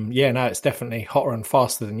 but it's definitely hotter and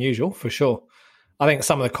faster than usual for sure. I think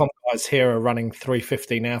some of the comp guys here are running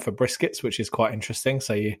 350 now for briskets, which is quite interesting.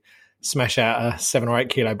 So you smash out a 7 or 8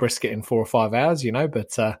 kilo brisket in 4 or 5 hours,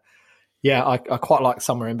 but I quite like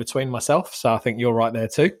somewhere in between myself. So I think you're right there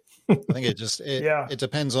too. I think it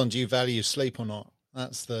depends on, do you value sleep or not?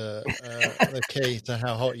 That's the key to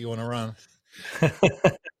how hot you want to run.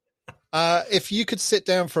 If you could sit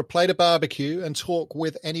down for a plate of barbecue and talk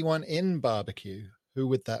with anyone in barbecue, who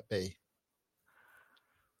would that be?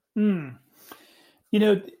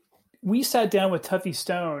 We sat down with Tuffy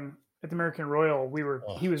Stone at the American Royal.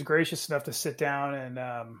 He was gracious enough to sit down and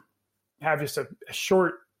have just a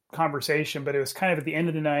short conversation, but it was kind of at the end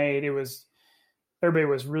of the night. Everybody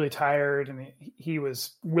was really tired and he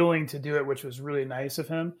was willing to do it, which was really nice of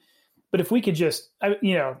him. But if we could just,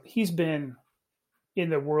 he's been in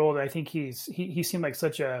the world. I think he seemed like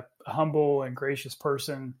such a humble and gracious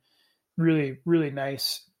person, really, really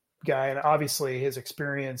nice guy. And obviously his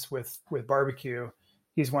experience with barbecue,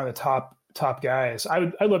 he's one of the top guys.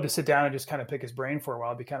 I'd love to sit down and just kind of pick his brain for a while.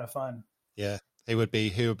 It'd be kind of fun. Yeah, he would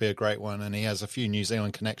be a great one. And he has a few New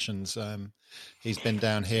Zealand connections. He's been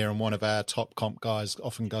down here, and one of our top comp guys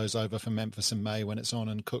often goes over from Memphis in May when it's on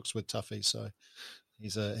and cooks with Tuffy. So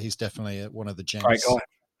he's definitely one of the gems. Great guy.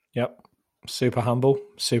 Yep. Super humble,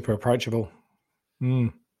 super approachable. Yeah,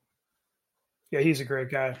 he's a great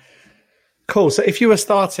guy. Cool. So if you were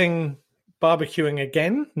starting barbecuing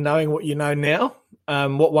again, knowing what you know now,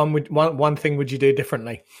 what one thing would you do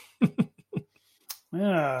differently?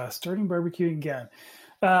 Starting barbecuing again.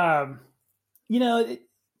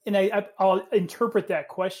 And I'll interpret that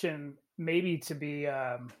question maybe to be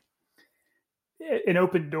an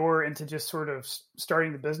open door into just sort of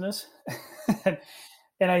starting the business.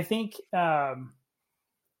 And I think, I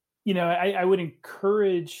would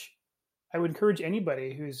encourage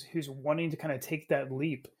anybody who's wanting to kind of take that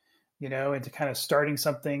leap, into kind of starting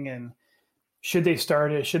something, and should they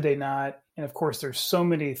start it, should they not? And of course, there's so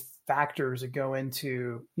many factors that go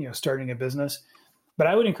into, starting a business. But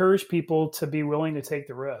I would encourage people to be willing to take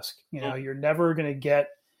the risk. You're never going to get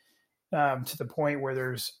to the point where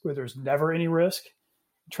there's never any risk.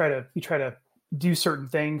 You try to do certain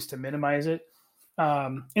things to minimize it.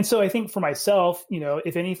 And so I think for myself,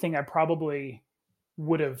 if anything, I probably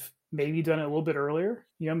would have maybe done it a little bit earlier.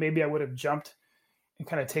 Maybe I would have jumped and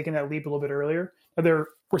kind of taken that leap a little bit earlier. There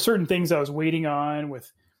were certain things I was waiting on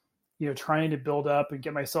with, trying to build up and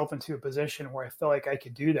get myself into a position where I felt like I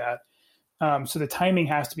could do that. So the timing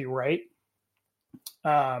has to be right.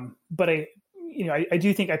 But I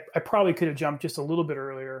do think I probably could have jumped just a little bit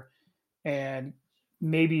earlier, and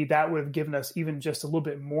maybe that would have given us even just a little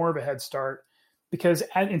bit more of a head start, because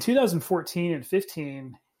in 2014 and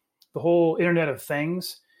 15, the whole Internet of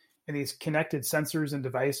Things and these connected sensors and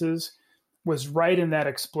devices was right in that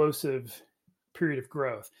explosive period of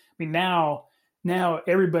growth. I mean, now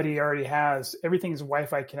everybody already has, everything's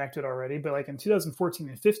Wi-Fi connected already, but like in 2014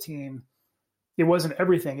 and 15, it wasn't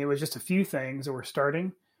everything. It was just a few things that were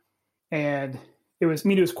starting. And it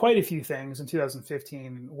was quite a few things in 2015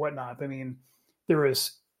 and whatnot. But there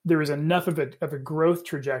was enough of a growth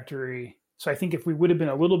trajectory. So I think if we would have been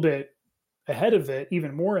a little bit ahead of it,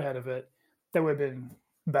 even more ahead of it, that would have been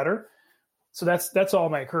better. So that's all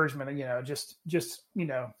my encouragement. Just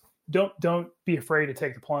don't be afraid to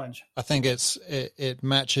take the plunge. I think it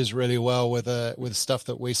matches really well with stuff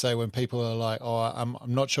that we say when people are like, "Oh, I'm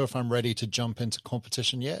not sure if I'm ready to jump into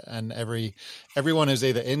competition yet." And everyone who's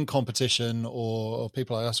either in competition or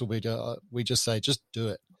people like us we just say, just do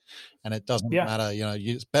it. And it doesn't matter,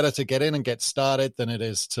 it's better to get in and get started than it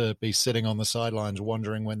is to be sitting on the sidelines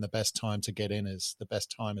wondering when the best time to get in is. The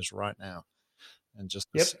best time is right now. And just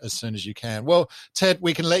as soon as you can. Well, Ted,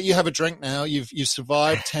 we can let you have a drink now. You've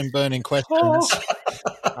survived 10 burning questions.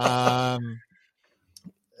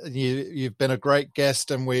 You've been a great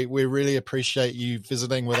guest, and we really appreciate you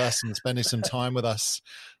visiting with us and spending some time with us.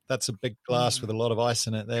 That's a big glass with a lot of ice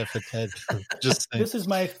in it there for Ted. This is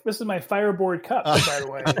my Fireboard cup, by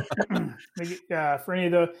the way. For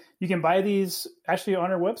any of you can buy these actually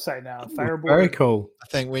on our website now. Fireboard. Very cool. I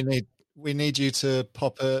think we need you to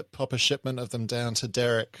pop a shipment of them down to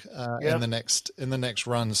Derek in the next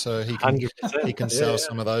run, so he can sell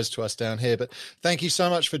some of those to us down here. But thank you so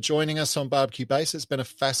much for joining us on Barbecue Base. It's been a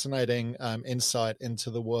fascinating insight into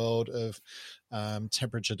the world of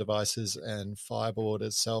temperature devices and Fireboard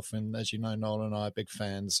itself. And as you know, Noel and I are big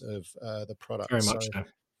fans of the product. Very much so.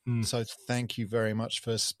 So thank you very much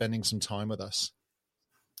for spending some time with us.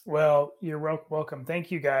 Well, you're welcome.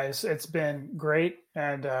 Thank you, guys. It's been great,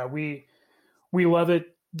 and we love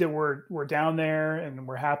it that we're down there, and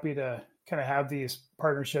we're happy to kind of have these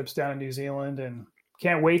partnerships down in New Zealand, and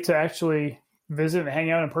can't wait to actually visit and hang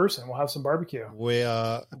out in person. We'll have some barbecue. We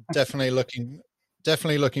are definitely looking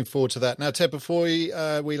forward to that. Now, Ted, before we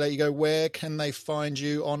let you go, where can they find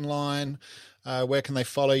you online? Where can they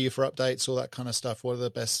follow you for updates, all that kind of stuff? What are the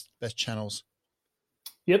best channels?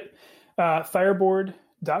 Yep,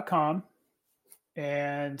 Fireboard.com,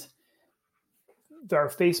 and our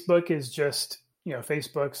Facebook is just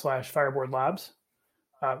Facebook/Fireboard Labs.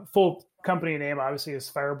 Full company name obviously is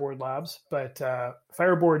Fireboard Labs, but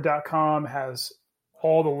Fireboard.com has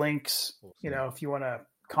all the links. If you want to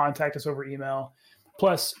contact us over email.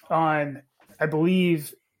 Plus, I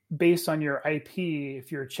believe based on your IP,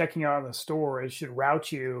 if you're checking out on the store, it should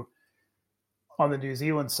route you on the New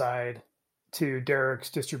Zealand side to Derek's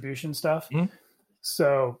distribution stuff. Mm-hmm.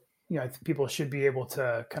 So, I think people should be able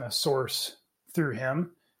to kind of source through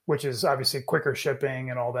him, which is obviously quicker shipping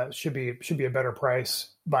and all that. Should be a better price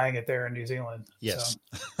buying it there in New Zealand. Yes.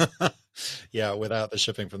 So. Yeah, without the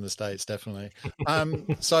shipping from the States, definitely.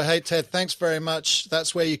 So, hey, Ted, thanks very much.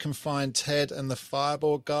 That's where you can find Ted and the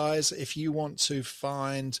Fireboard guys. If you want to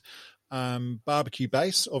find Barbecue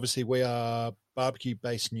Base, obviously we are Barbecue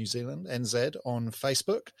Base New Zealand, NZ, on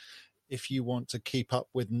Facebook. If you want to keep up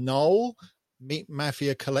with Noel, Meat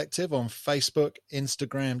Mafia Collective on Facebook,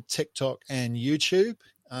 Instagram, TikTok, and YouTube.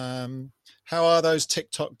 How are those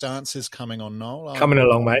TikTok dances coming on, Noel? Coming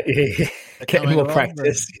along, mate. Getting more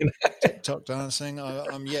practice. TikTok dancing.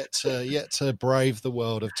 I'm yet to brave the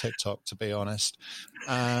world of TikTok, to be honest.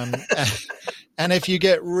 And if you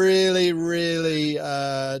get really, really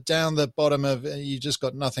down the bottom of, you just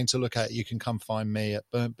got nothing to look at, you can come find me at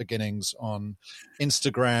Burnt Beginnings on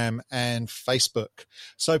Instagram and Facebook.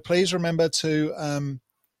 So please remember to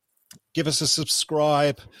give us a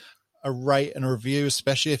subscribe, a rate and a review,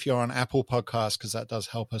 especially if you're on Apple Podcasts, because that does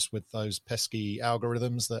help us with those pesky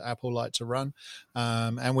algorithms that Apple like to run.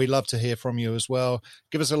 And we'd love to hear from you as well.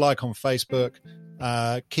 Give us a like on Facebook.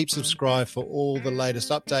 Keep subscribed for all the latest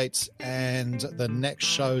updates and the next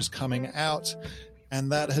shows coming out.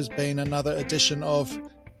 And that has been another edition of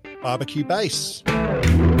Barbecue Base.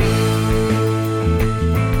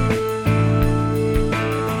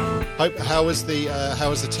 How was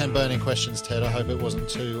the 10 burning questions, Ted? I hope it wasn't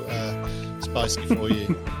too spicy for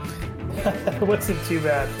you. It wasn't too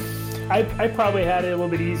bad. I probably had it a little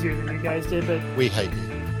bit easier than you guys did, but we hate you.